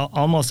 absolutely.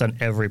 Almost on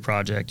every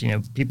project,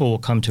 people will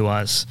come to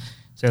us,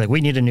 say like,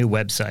 we need a new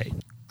website.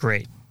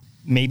 Great.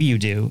 Maybe you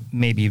do,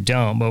 maybe you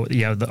don't.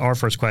 But our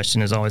first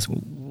question is always,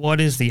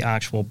 what is the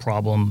actual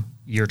problem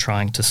you're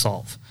trying to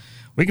solve?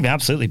 We can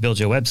absolutely build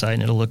you a website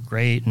and it'll look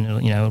great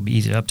and it'll be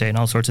easy to update and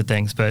all sorts of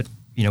things. But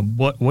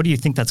what do you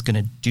think that's going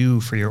to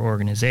do for your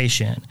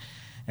organization?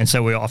 And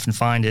so we often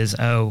find is,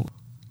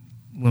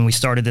 when we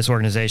started this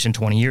organization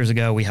 20 years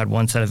ago, we had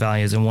one set of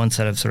values and one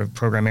set of sort of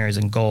program areas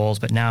and goals,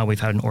 but now we've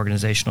had an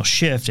organizational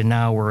shift and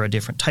now we're a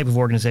different type of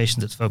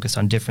organization that's focused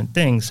on different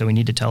things. So we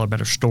need to tell a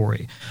better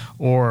story.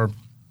 Or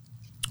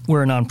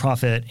we're a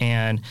nonprofit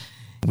and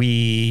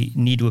we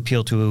need to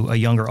appeal to a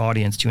younger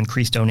audience to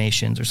increase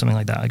donations or something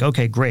like that. Like,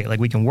 okay, great. Like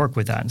we can work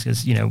with that.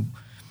 Because,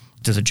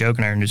 there's a joke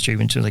in our industry,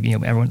 even to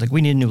everyone's like,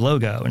 we need a new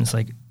logo. And it's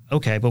like,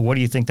 okay, but what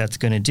do you think that's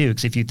going to do?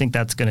 Because if you think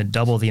that's going to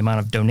double the amount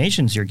of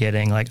donations you're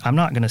getting, like I'm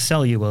not going to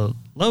sell you a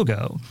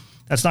logo.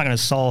 That's not going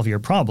to solve your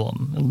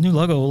problem. A new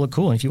logo will look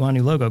cool. And if you want a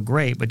new logo,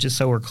 great. But just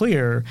so we're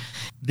clear,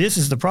 this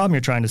is the problem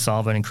you're trying to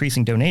solve, and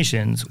increasing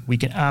donations. We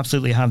can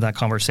absolutely have that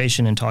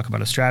conversation and talk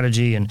about a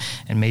strategy, and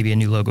maybe a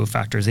new logo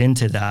factors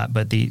into that.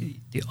 But the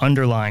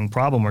underlying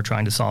problem we're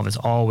trying to solve is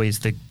always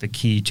the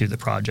key to the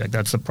project.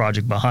 That's the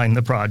project behind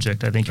the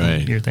project. I think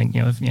right. You're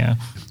thinking of, yeah.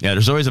 Yeah,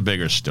 there's always a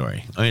bigger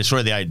story. I mean, it's sort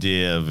of the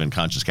idea of, in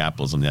conscious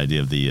capitalism, the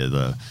idea of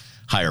the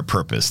higher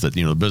purpose, that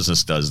the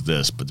business does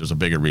this, but there's a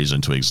bigger reason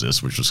to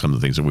exist, which was some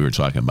of the things that we were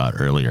talking about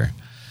earlier.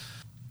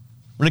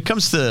 When it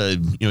comes to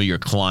your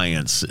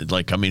clients,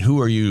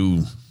 who are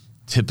you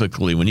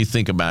typically, when you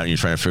think about it and you're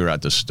trying to figure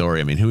out the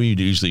story? Who are you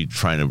usually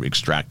trying to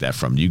extract that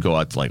from? Do you go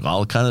out to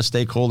all kind of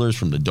stakeholders,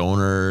 from the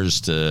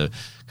donors to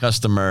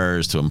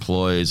customers to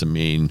employees?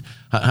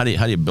 How do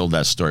you build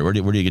that story? Where do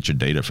you get your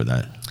data for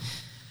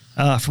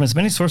that? From as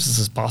many sources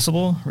as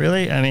possible,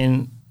 really.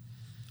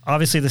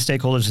 Obviously, the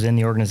stakeholders within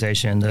the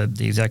organization,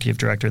 the executive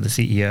director, the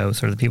CEO,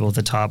 sort of the people at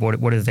the top, what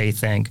do they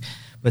think?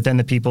 But then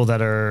the people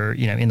that are,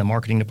 in the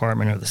marketing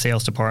department or the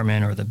sales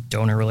department or the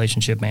donor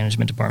relationship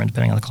management department,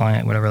 depending on the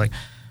client, whatever,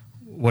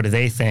 what do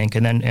they think?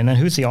 And then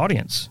who's the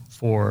audience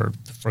for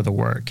the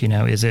work?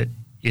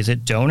 Is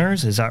it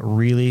donors? Is that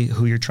really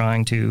who you're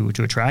trying to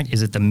attract?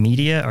 Is it the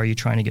media? Are you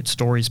trying to get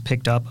stories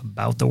picked up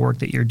about the work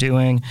that you're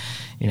doing?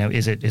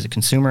 Is it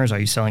consumers? Are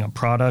you selling a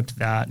product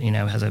that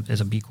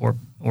has a B Corp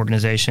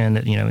organization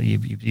that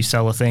you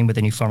sell a thing, but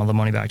then you funnel the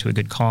money back to a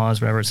good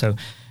cause, whatever. So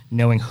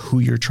knowing who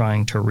you're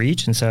trying to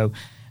reach, and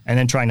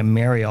then trying to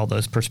marry all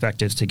those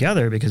perspectives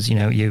together, because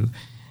you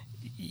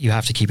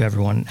have to keep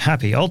everyone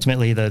happy.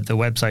 Ultimately, the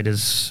website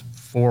is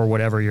for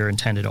whatever your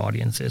intended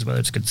audience is,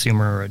 whether it's a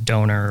consumer or a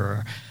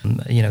donor or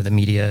the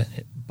media,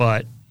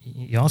 but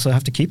you also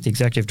have to keep the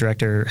executive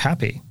director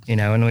happy,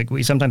 and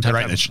we sometimes they're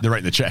writing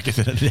the check at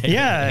the end of the day.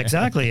 Yeah,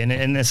 exactly.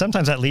 And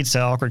sometimes that leads to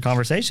awkward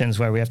conversations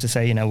where we have to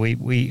say,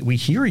 we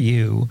hear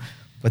you,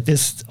 but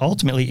this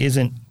ultimately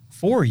isn't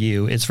for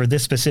you. It's for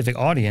this specific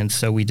audience.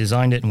 So we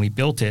designed it and we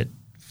built it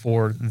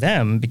for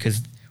them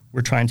because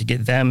we're trying to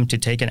get them to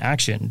take an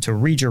action, to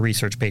read your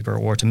research paper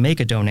or to make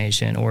a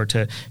donation or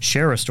to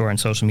share a story on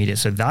social media.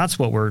 So that's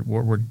what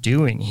we're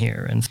doing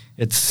here. And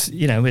it's,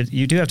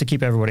 you do have to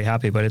keep everybody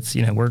happy, but it's,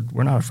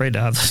 we're not afraid to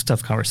have those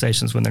tough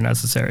conversations when they're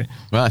necessary.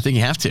 Well, I think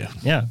you have to.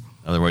 Yeah.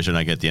 Otherwise you're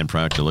not getting the end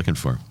product you're looking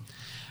for.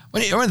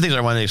 One of the things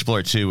I wanted to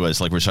explore too was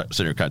we're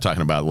sitting here kind of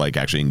talking about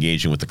actually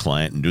engaging with the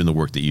client and doing the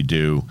work that you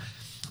do.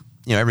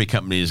 Every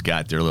company's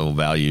got their little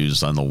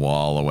values on the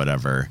wall or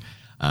whatever.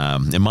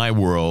 In my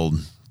world,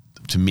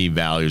 to me,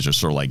 values are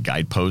sort of like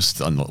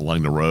guideposts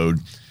along the road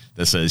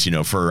that says,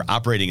 for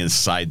operating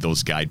inside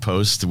those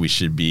guideposts, we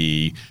should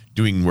be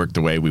doing work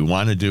the way we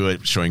want to do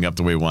it, showing up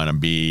the way we want to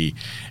be,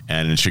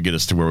 and it should get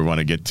us to where we want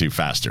to get to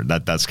faster.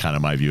 That's kind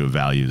of my view of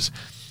values.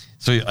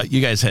 So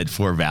you guys had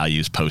 4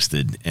 values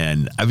posted,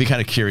 and I'd be kind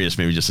of curious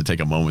maybe just to take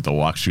a moment to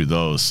walk through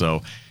those.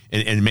 So,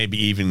 and maybe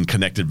even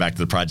connected back to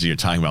the project you're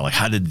talking about, like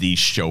how did these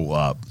show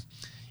up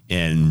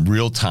in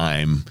real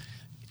time,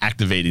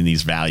 activating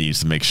these values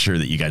to make sure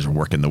that you guys are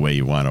working the way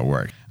you want to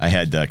work. I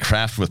had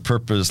craft with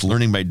purpose,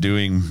 learning by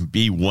doing,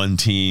 be one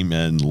team,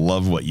 and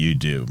love what you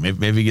do.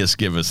 Maybe just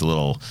give us a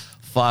little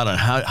thought on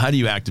how do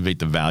you activate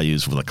the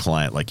values with a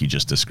client like you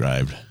just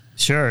described?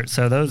 Sure.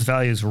 So those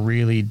values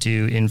really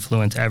do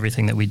influence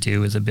everything that we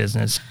do as a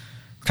business.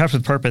 Craft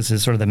with Purpose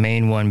is sort of the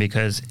main one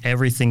because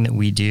everything that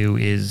we do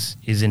is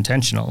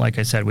intentional. Like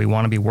I said, we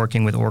want to be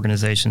working with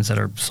organizations that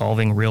are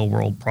solving real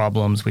world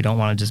problems. We don't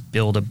want to just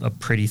build a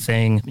pretty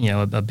thing,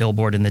 a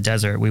billboard in the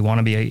desert. We want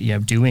to be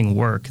doing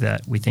work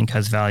that we think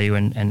has value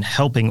and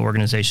helping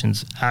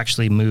organizations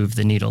actually move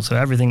the needle. So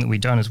everything that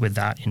we've done is with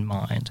that in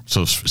mind.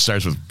 So it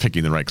starts with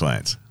picking the right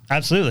clients.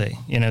 Absolutely.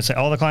 So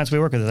all the clients we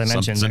work with, as I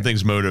mentioned.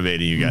 Something's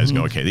motivating you guys.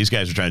 Go, okay, these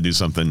guys are trying to do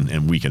something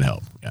and we can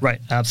help. Yeah. Right.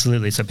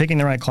 Absolutely. So picking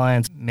the right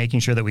clients, making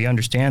sure that we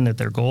understand that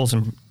their goals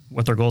and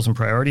what their goals and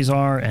priorities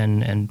are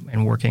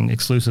and working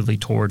exclusively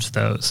towards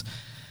those.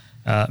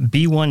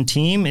 Be one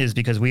team is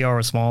because we are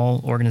a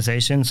small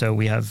organization. So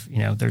we have,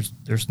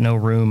 there's no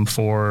room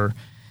for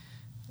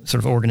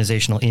sort of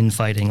organizational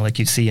infighting like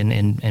you see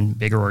in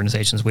bigger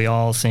organizations. We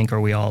all sink or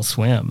we all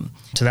swim.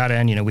 To that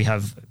end, we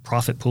have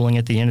profit pooling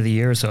at the end of the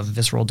year. So if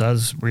Visceral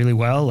does really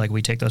well, like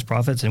we take those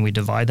profits and we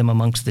divide them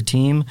amongst the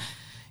team.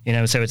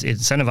 So it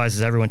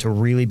incentivizes everyone to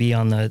really be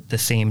on the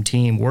same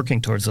team working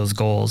towards those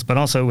goals, but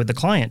also with the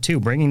client too,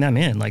 bringing them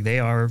in. Like they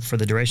are, for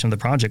the duration of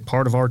the project,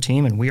 part of our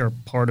team and we are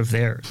part of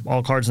theirs.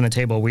 All cards on the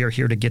table, we are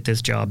here to get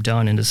this job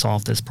done and to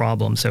solve this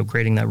problem. So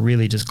creating that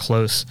really just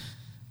close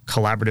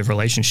collaborative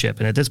relationship.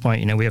 And at this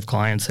point, we have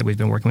clients that we've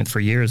been working with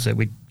for years that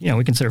we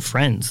consider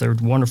friends. They're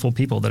wonderful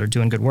people that are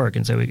doing good work.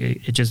 And so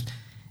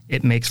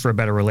it makes for a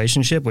better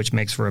relationship, which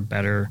makes for a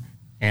better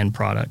end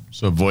product.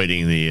 So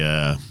avoiding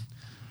the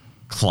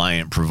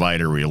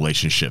client-provider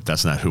relationship,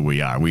 that's not who we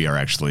are. We are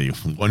actually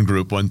one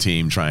group, one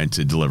team trying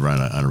to deliver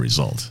on a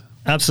result.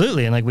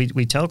 Absolutely. And like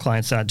we tell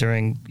clients that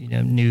during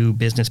new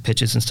business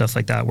pitches and stuff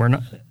like that, we're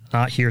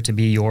not here to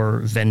be your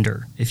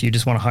vendor. If you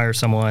just want to hire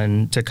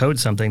someone to code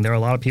something, there are a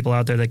lot of people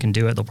out there that can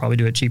do it. They'll probably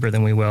do it cheaper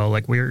than we will.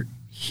 Like we're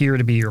here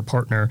to be your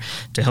partner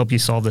to help you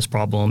solve this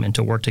problem and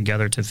to work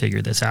together to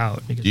figure this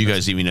out. Do you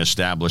guys even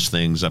establish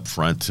things up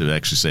front to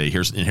actually say,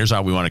 here's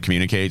how we want to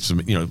communicate? So,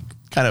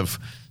 kind of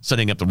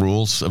setting up the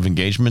rules of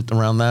engagement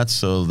around that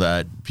so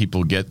that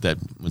people get that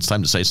it's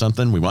time to say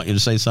something. We want you to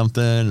say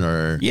something,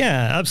 or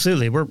yeah,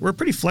 absolutely. We're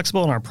pretty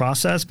flexible in our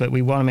process, but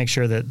we want to make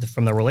sure that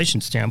from the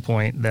relation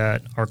standpoint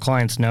that our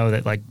clients know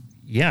that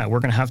we're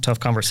going to have tough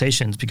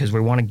conversations because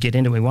we want to get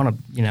into it. We want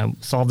to,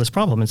 solve this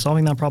problem, and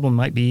solving that problem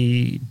might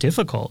be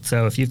difficult.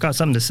 So if you've got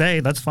something to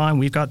say, that's fine.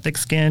 We've got thick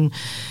skin,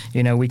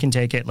 we can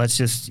take it. Let's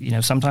just,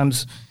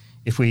 sometimes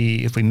if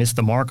we miss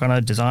the mark on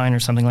a design or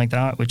something like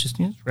that, which is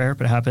rare,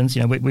 but it happens,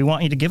 we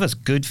want you to give us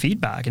good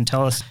feedback and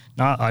tell us,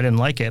 not I didn't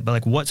like it,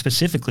 but what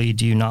specifically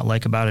do you not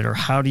like about it, or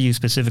how do you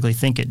specifically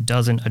think it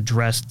doesn't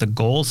address the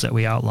goals that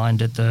we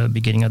outlined at the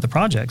beginning of the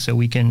project, so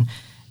we can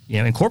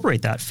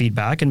incorporate that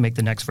feedback and make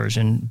the next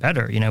version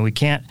better. We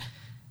can't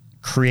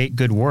create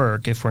good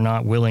work if we're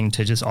not willing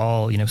to just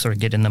all, sort of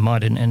get in the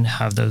mud and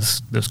have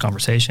those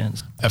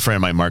conversations. A friend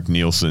of mine, Mark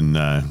Nielsen,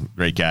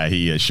 great guy,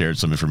 he shared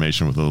some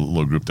information with a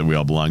little group that we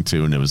all belong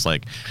to, and it was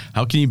like,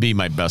 how can you be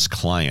my best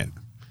client?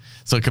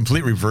 So a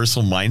complete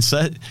reversal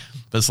mindset.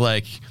 That's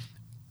like,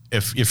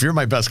 if you're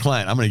my best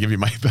client, I'm going to give you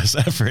my best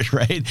effort,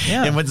 right?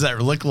 Yeah. And what does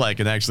that look like?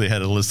 And actually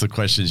had a list of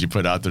questions you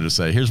put out there to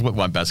say, here's what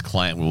my best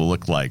client will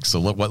look like. So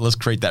let's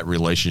create that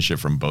relationship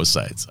from both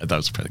sides. I thought it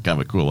was kind of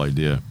a cool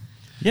idea.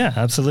 Yeah,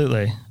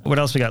 absolutely. What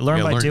else we got?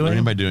 Learn by doing.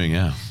 Learning by doing,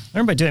 yeah.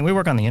 Learn by doing. We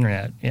work on the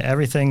internet.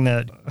 Everything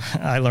that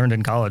I learned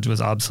in college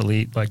was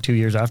obsolete 2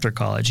 years after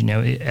college.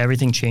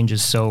 Everything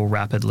changes so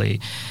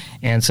rapidly.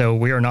 And so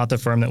we are not the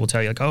firm that will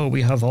tell you,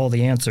 we have all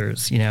the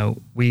answers.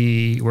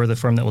 We're the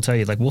firm that will tell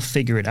you, we'll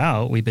figure it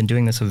out. We've been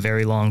doing this a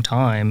very long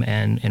time,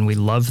 and we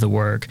love the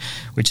work,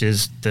 which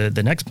is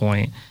the next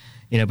point.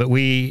 But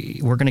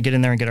we're going to get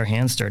in there and get our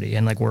hands dirty.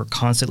 And we're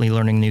constantly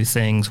learning new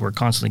things. We're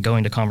constantly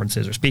going to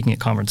conferences or speaking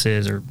at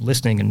conferences or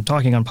listening and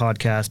talking on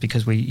podcasts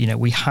because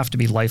we have to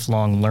be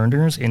lifelong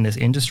learners in this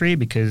industry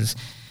because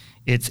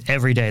it's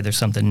every day there's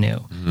something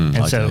new.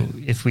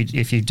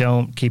 If you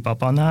don't keep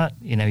up on that,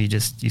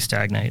 you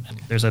stagnate.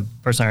 There's a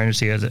person in our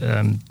industry, I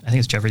think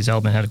it's Jeffrey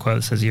Zeldman, had a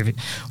quote that says,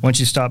 once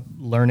you stop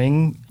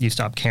learning, you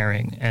stop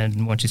caring.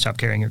 And once you stop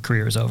caring, your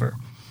career is over.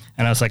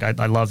 And I was like,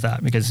 I love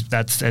that because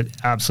that's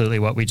absolutely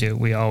what we do.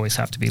 We always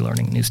have to be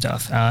learning new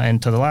stuff.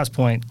 And to the last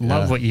point,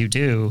 love what you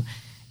do.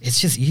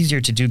 It's just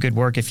easier to do good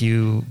work if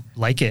you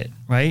like it,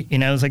 right?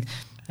 It's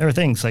There are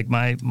things like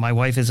my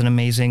wife is an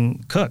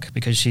amazing cook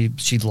because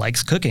she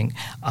likes cooking.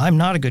 I'm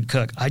not a good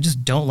cook. I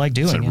just don't like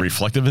doing it.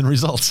 Reflective in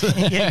results.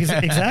 Yeah,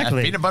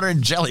 exactly. Peanut butter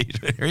and jelly.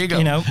 Here you go.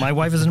 You know, my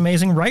wife is an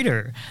amazing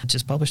writer.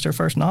 Just published her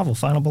first novel,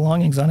 Final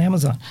Belongings, on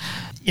Amazon.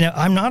 You know,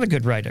 I'm not a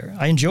good writer.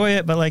 I enjoy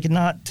it, but like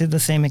not to the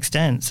same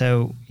extent.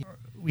 So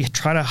we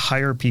try to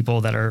hire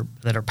people that are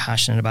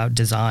passionate about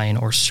design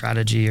or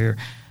strategy or,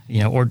 you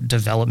know, or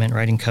development,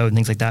 writing code and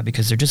things like that,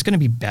 because they're just going to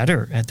be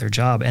better at their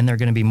job and they're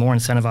going to be more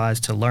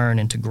incentivized to learn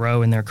and to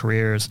grow in their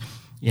careers.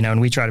 You know,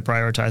 and we try to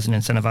prioritize and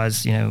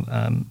incentivize, you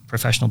know,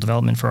 professional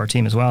development for our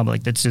team as well. But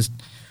like, that's just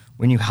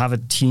when you have a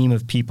team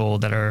of people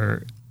that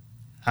are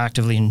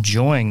actively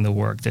enjoying the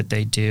work that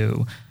they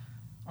do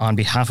on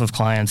behalf of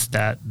clients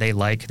that they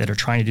like, that are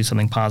trying to do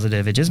something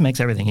positive, it just makes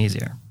everything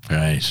easier.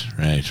 Right.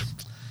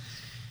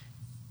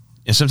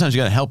 And sometimes you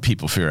got to help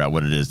people figure out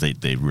what it is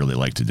they really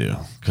like to do,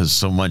 because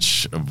so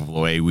much of the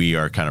way we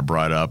are kind of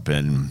brought up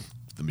and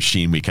the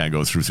machine we kind of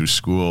go through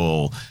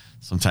school,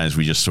 sometimes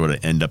we just sort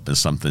of end up in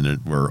something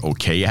that we're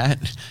okay at,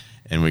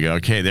 and we go,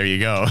 okay, there you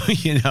go,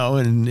 you know,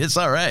 and it's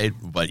all right,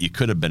 but you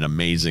could have been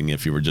amazing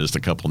if you were just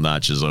a couple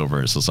notches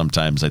over. So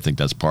sometimes I think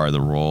that's part of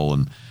the role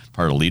and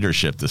part of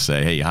leadership to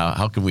say, hey,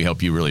 how can we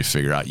help you really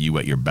figure out you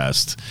at your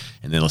best,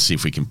 and then let's see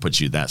if we can put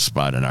you in that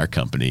spot in our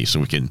company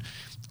so we can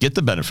get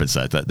the benefits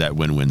of that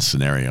win-win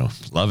scenario.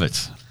 Love it.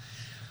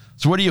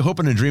 So what are you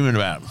hoping and dreaming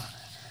about?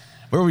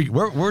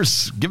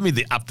 Give me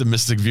the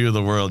optimistic view of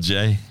the world,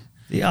 Jay.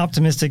 The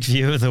optimistic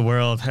view of the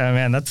world. Oh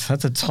man, that's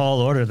a tall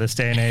order this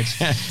day and age.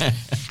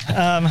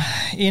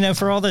 You know,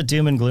 for all the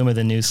doom and gloom of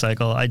the news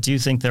cycle, I do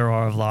think there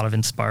are a lot of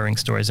inspiring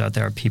stories out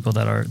there, people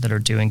that are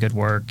doing good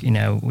work. You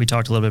know, we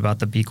talked a little bit about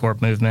the B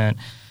Corp movement.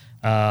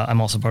 I'm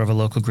also part of a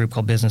local group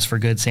called Business for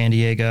Good San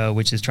Diego,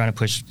 which is trying to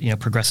push, you know,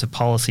 progressive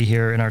policy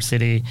here in our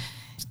city.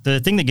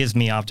 The thing that gives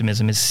me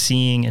optimism is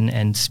seeing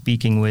and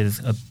speaking with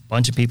a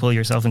bunch of people,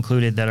 yourself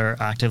included, that are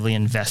actively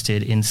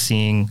invested in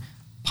seeing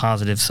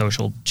positive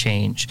social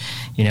change.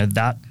 You know,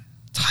 that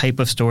type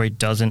of story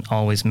doesn't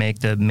always make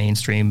the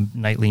mainstream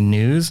nightly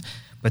news,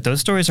 but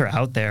those stories are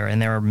out there and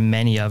there are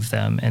many of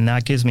them. And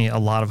that gives me a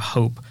lot of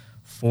hope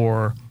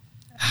for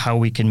how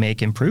we can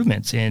make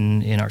improvements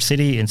in our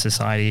city, in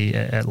society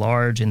at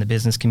large, in the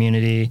business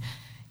community.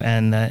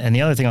 And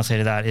the other thing I'll say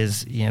to that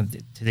is, you know,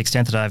 to the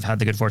extent that I've had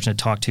the good fortune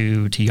to talk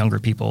to younger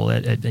people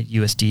at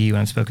USD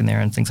when I've spoken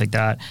there and things like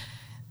that,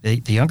 the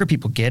younger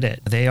people get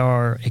it. They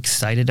are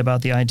excited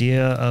about the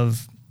idea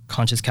of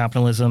conscious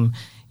capitalism.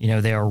 You know,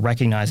 they are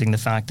recognizing the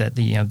fact that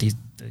these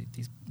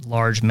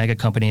large mega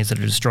companies that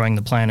are destroying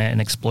the planet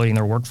and exploiting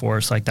their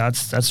workforce, like that's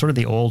sort of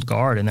the old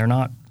guard, and they're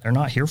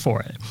not here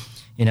for it.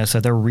 You know, so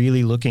they're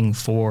really looking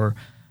for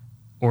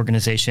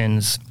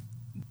organizations,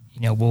 you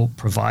know, will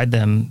provide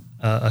them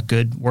a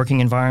good working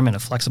environment, a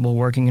flexible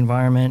working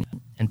environment,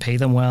 and pay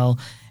them well,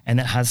 and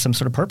that has some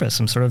sort of purpose,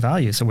 some sort of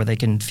value, so where they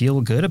can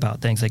feel good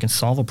about things, they can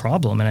solve a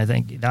problem. And I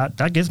think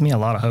that gives me a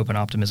lot of hope and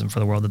optimism for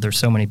the world, that there's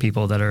so many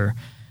people that are,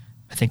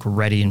 I think,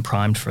 ready and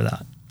primed for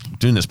that.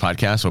 Doing this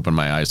podcast opened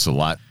my eyes to a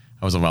lot.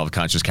 I was involved with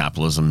conscious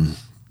capitalism.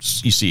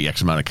 You see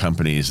X amount of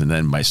companies, and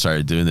then I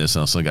started doing this,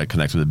 and also got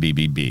connected with the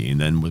BBB, and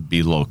then with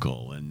Be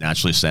Local, and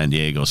naturally San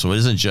Diego. So it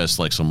isn't just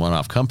like some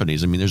one-off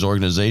companies. I mean, there's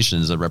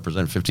organizations that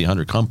represent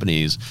 1,500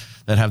 companies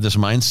that have this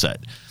mindset,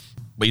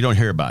 but you don't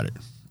hear about it.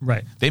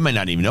 Right. They might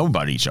not even know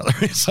about each other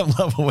at some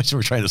level, which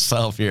we're trying to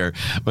solve here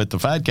with the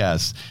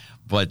podcast.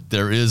 But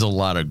there is a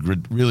lot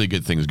of really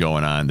good things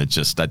going on that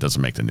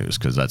doesn't make the news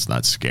because that's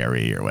not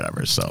scary or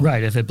whatever. So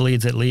right. If it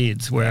bleeds, it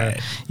leads. Where,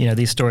 you know,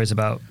 these stories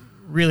about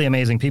really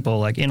amazing people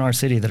like in our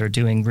city that are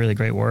doing really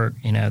great work,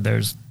 you know,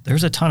 there's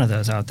a ton of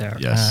those out there.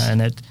 Yes.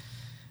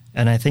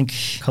 And I think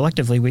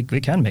collectively we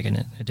can make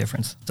a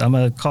difference. I'm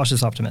a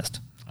cautious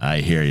optimist. I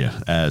hear you.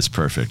 That's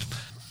perfect.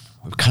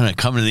 We're kind of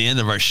coming to the end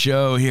of our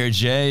show here,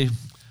 Jay.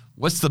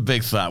 What's the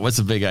big thought? What's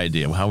the big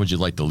idea? How would you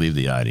like to leave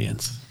the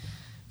audience?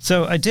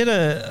 So I did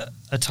a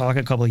talk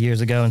a couple of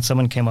years ago, and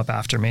someone came up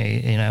after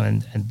me, you know,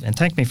 and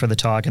thanked me for the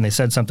talk, and they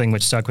said something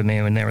which stuck with me,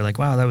 and they were like,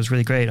 wow, that was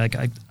really great. Like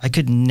I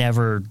could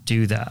never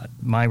do that.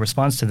 My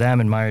response to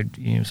them and my,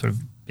 you know, sort of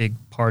big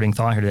parting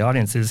thought here to the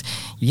audience is,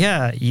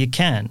 yeah, you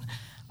can.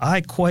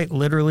 I quite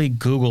literally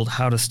Googled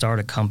how to start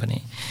a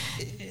company.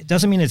 It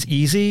doesn't mean it's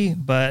easy,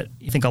 but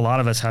I think a lot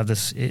of us have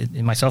this,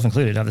 myself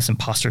included, have this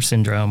imposter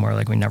syndrome where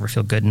like we never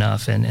feel good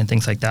enough and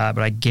things like that.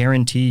 But I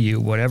guarantee you,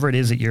 whatever it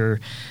is that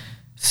you're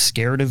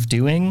scared of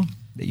doing,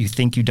 that you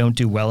think you don't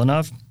do well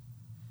enough,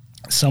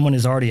 someone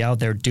is already out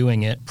there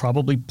doing it,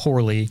 probably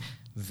poorly,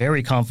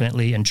 very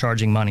confidently, and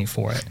charging money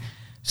for it.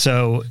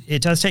 So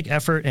it does take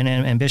effort and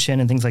ambition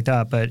and things like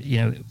that, but, you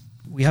know,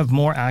 we have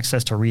more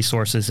access to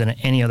resources than at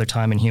any other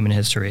time in human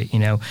history. You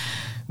know,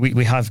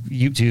 we have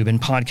YouTube and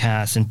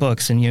podcasts and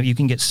books, and, you know, you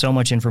can get so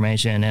much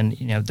information. And,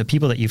 you know, the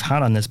people that you've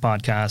had on this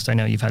podcast, I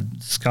know you've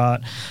had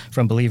Scott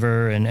from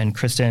Believer and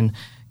Kristen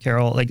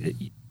Carroll, like,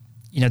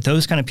 you know,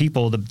 those kind of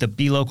people, the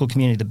Be Local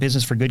community, the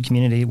Business for Good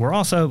community, we're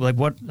also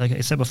like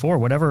I said before,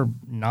 whatever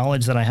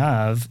knowledge that I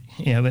have,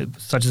 you know,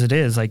 such as it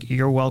is, like,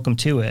 you're welcome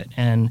to it.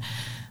 And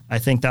I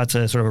think that's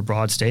a sort of a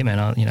broad statement.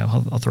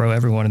 I'll throw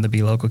everyone in the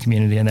Be Local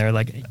community in there.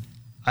 Like,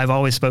 I've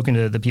always spoken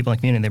to the people in the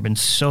community. They've been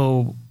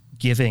so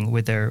giving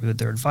with their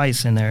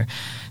advice and their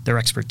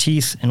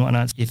expertise and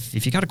whatnot.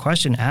 If you got a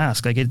question,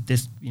 ask. Like,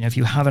 if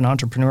you have an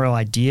entrepreneurial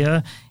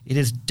idea, it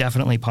is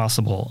definitely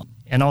possible.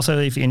 And also,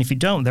 if you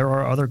don't, there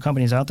are other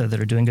companies out there that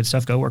are doing good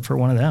stuff. Go work for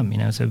one of them.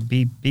 So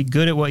be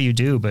good at what you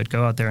do, but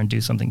go out there and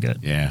do something good.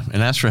 Yeah,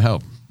 and ask for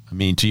help. I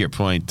mean, to your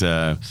point,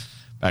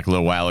 back a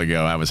little while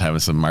ago, I was having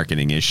some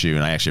marketing issue,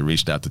 and I actually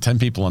reached out to 10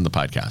 people on the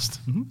podcast.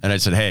 Mm-hmm. And I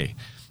said, hey,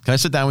 can I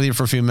sit down with you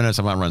for a few minutes?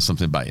 I want to run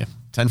something by you.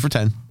 10 for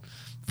 10.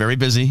 Very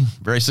busy,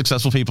 very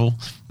successful people.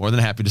 More than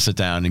happy to sit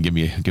down and give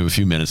a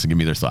few minutes and give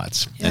me their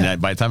thoughts. Yeah.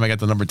 And by the time I got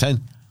to number 10,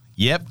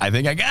 yep, I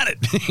think I got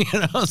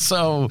it.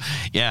 So,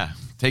 yeah,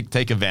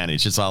 take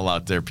advantage. It's all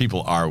out there.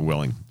 People are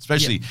willing,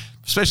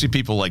 especially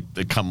people like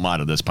that come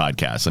out of this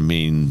podcast. I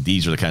mean,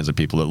 these are the kinds of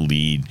people that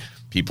lead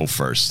people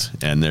first,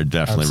 and they're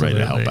definitely ready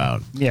to help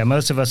out. Yeah,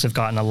 most of us have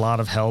gotten a lot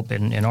of help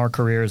in our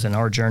careers and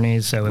our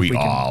journeys. So if we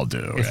all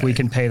do. If we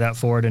can pay that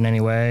forward in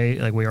any way,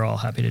 like, we are all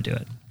happy to do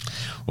it.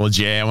 Well,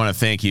 Jay, I want to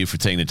thank you for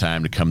taking the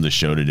time to come to the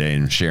show today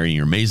and sharing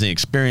your amazing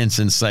experience,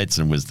 insights,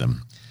 and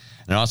wisdom.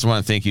 And I also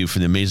want to thank you for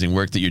the amazing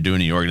work that you're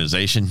doing in your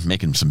organization,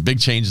 making some big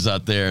changes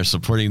out there,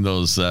 supporting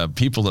those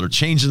people that are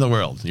changing the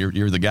world.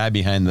 You're the guy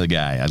behind the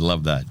guy. I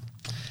love that.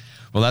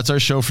 Well, that's our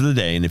show for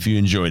today. And if you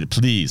enjoyed it,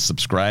 please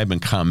subscribe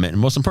and comment.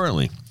 And most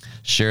importantly,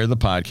 share the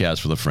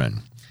podcast with a friend.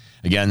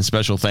 Again,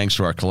 special thanks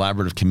to our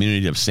collaborative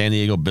community of San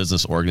Diego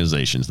business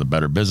organizations, the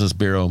Better Business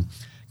Bureau,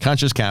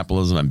 Conscious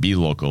Capitalism, and Be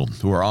Local,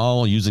 who are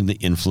all using the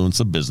influence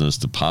of business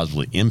to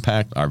positively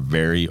impact our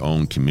very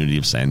own community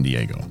of San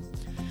Diego.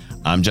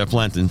 I'm Jeff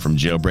Lenton from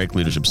Jailbreak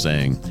Leadership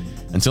saying,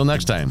 until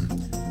next time,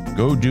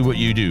 go do what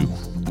you do.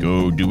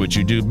 Go do what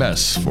you do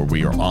best, for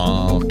we are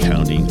all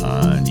counting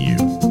on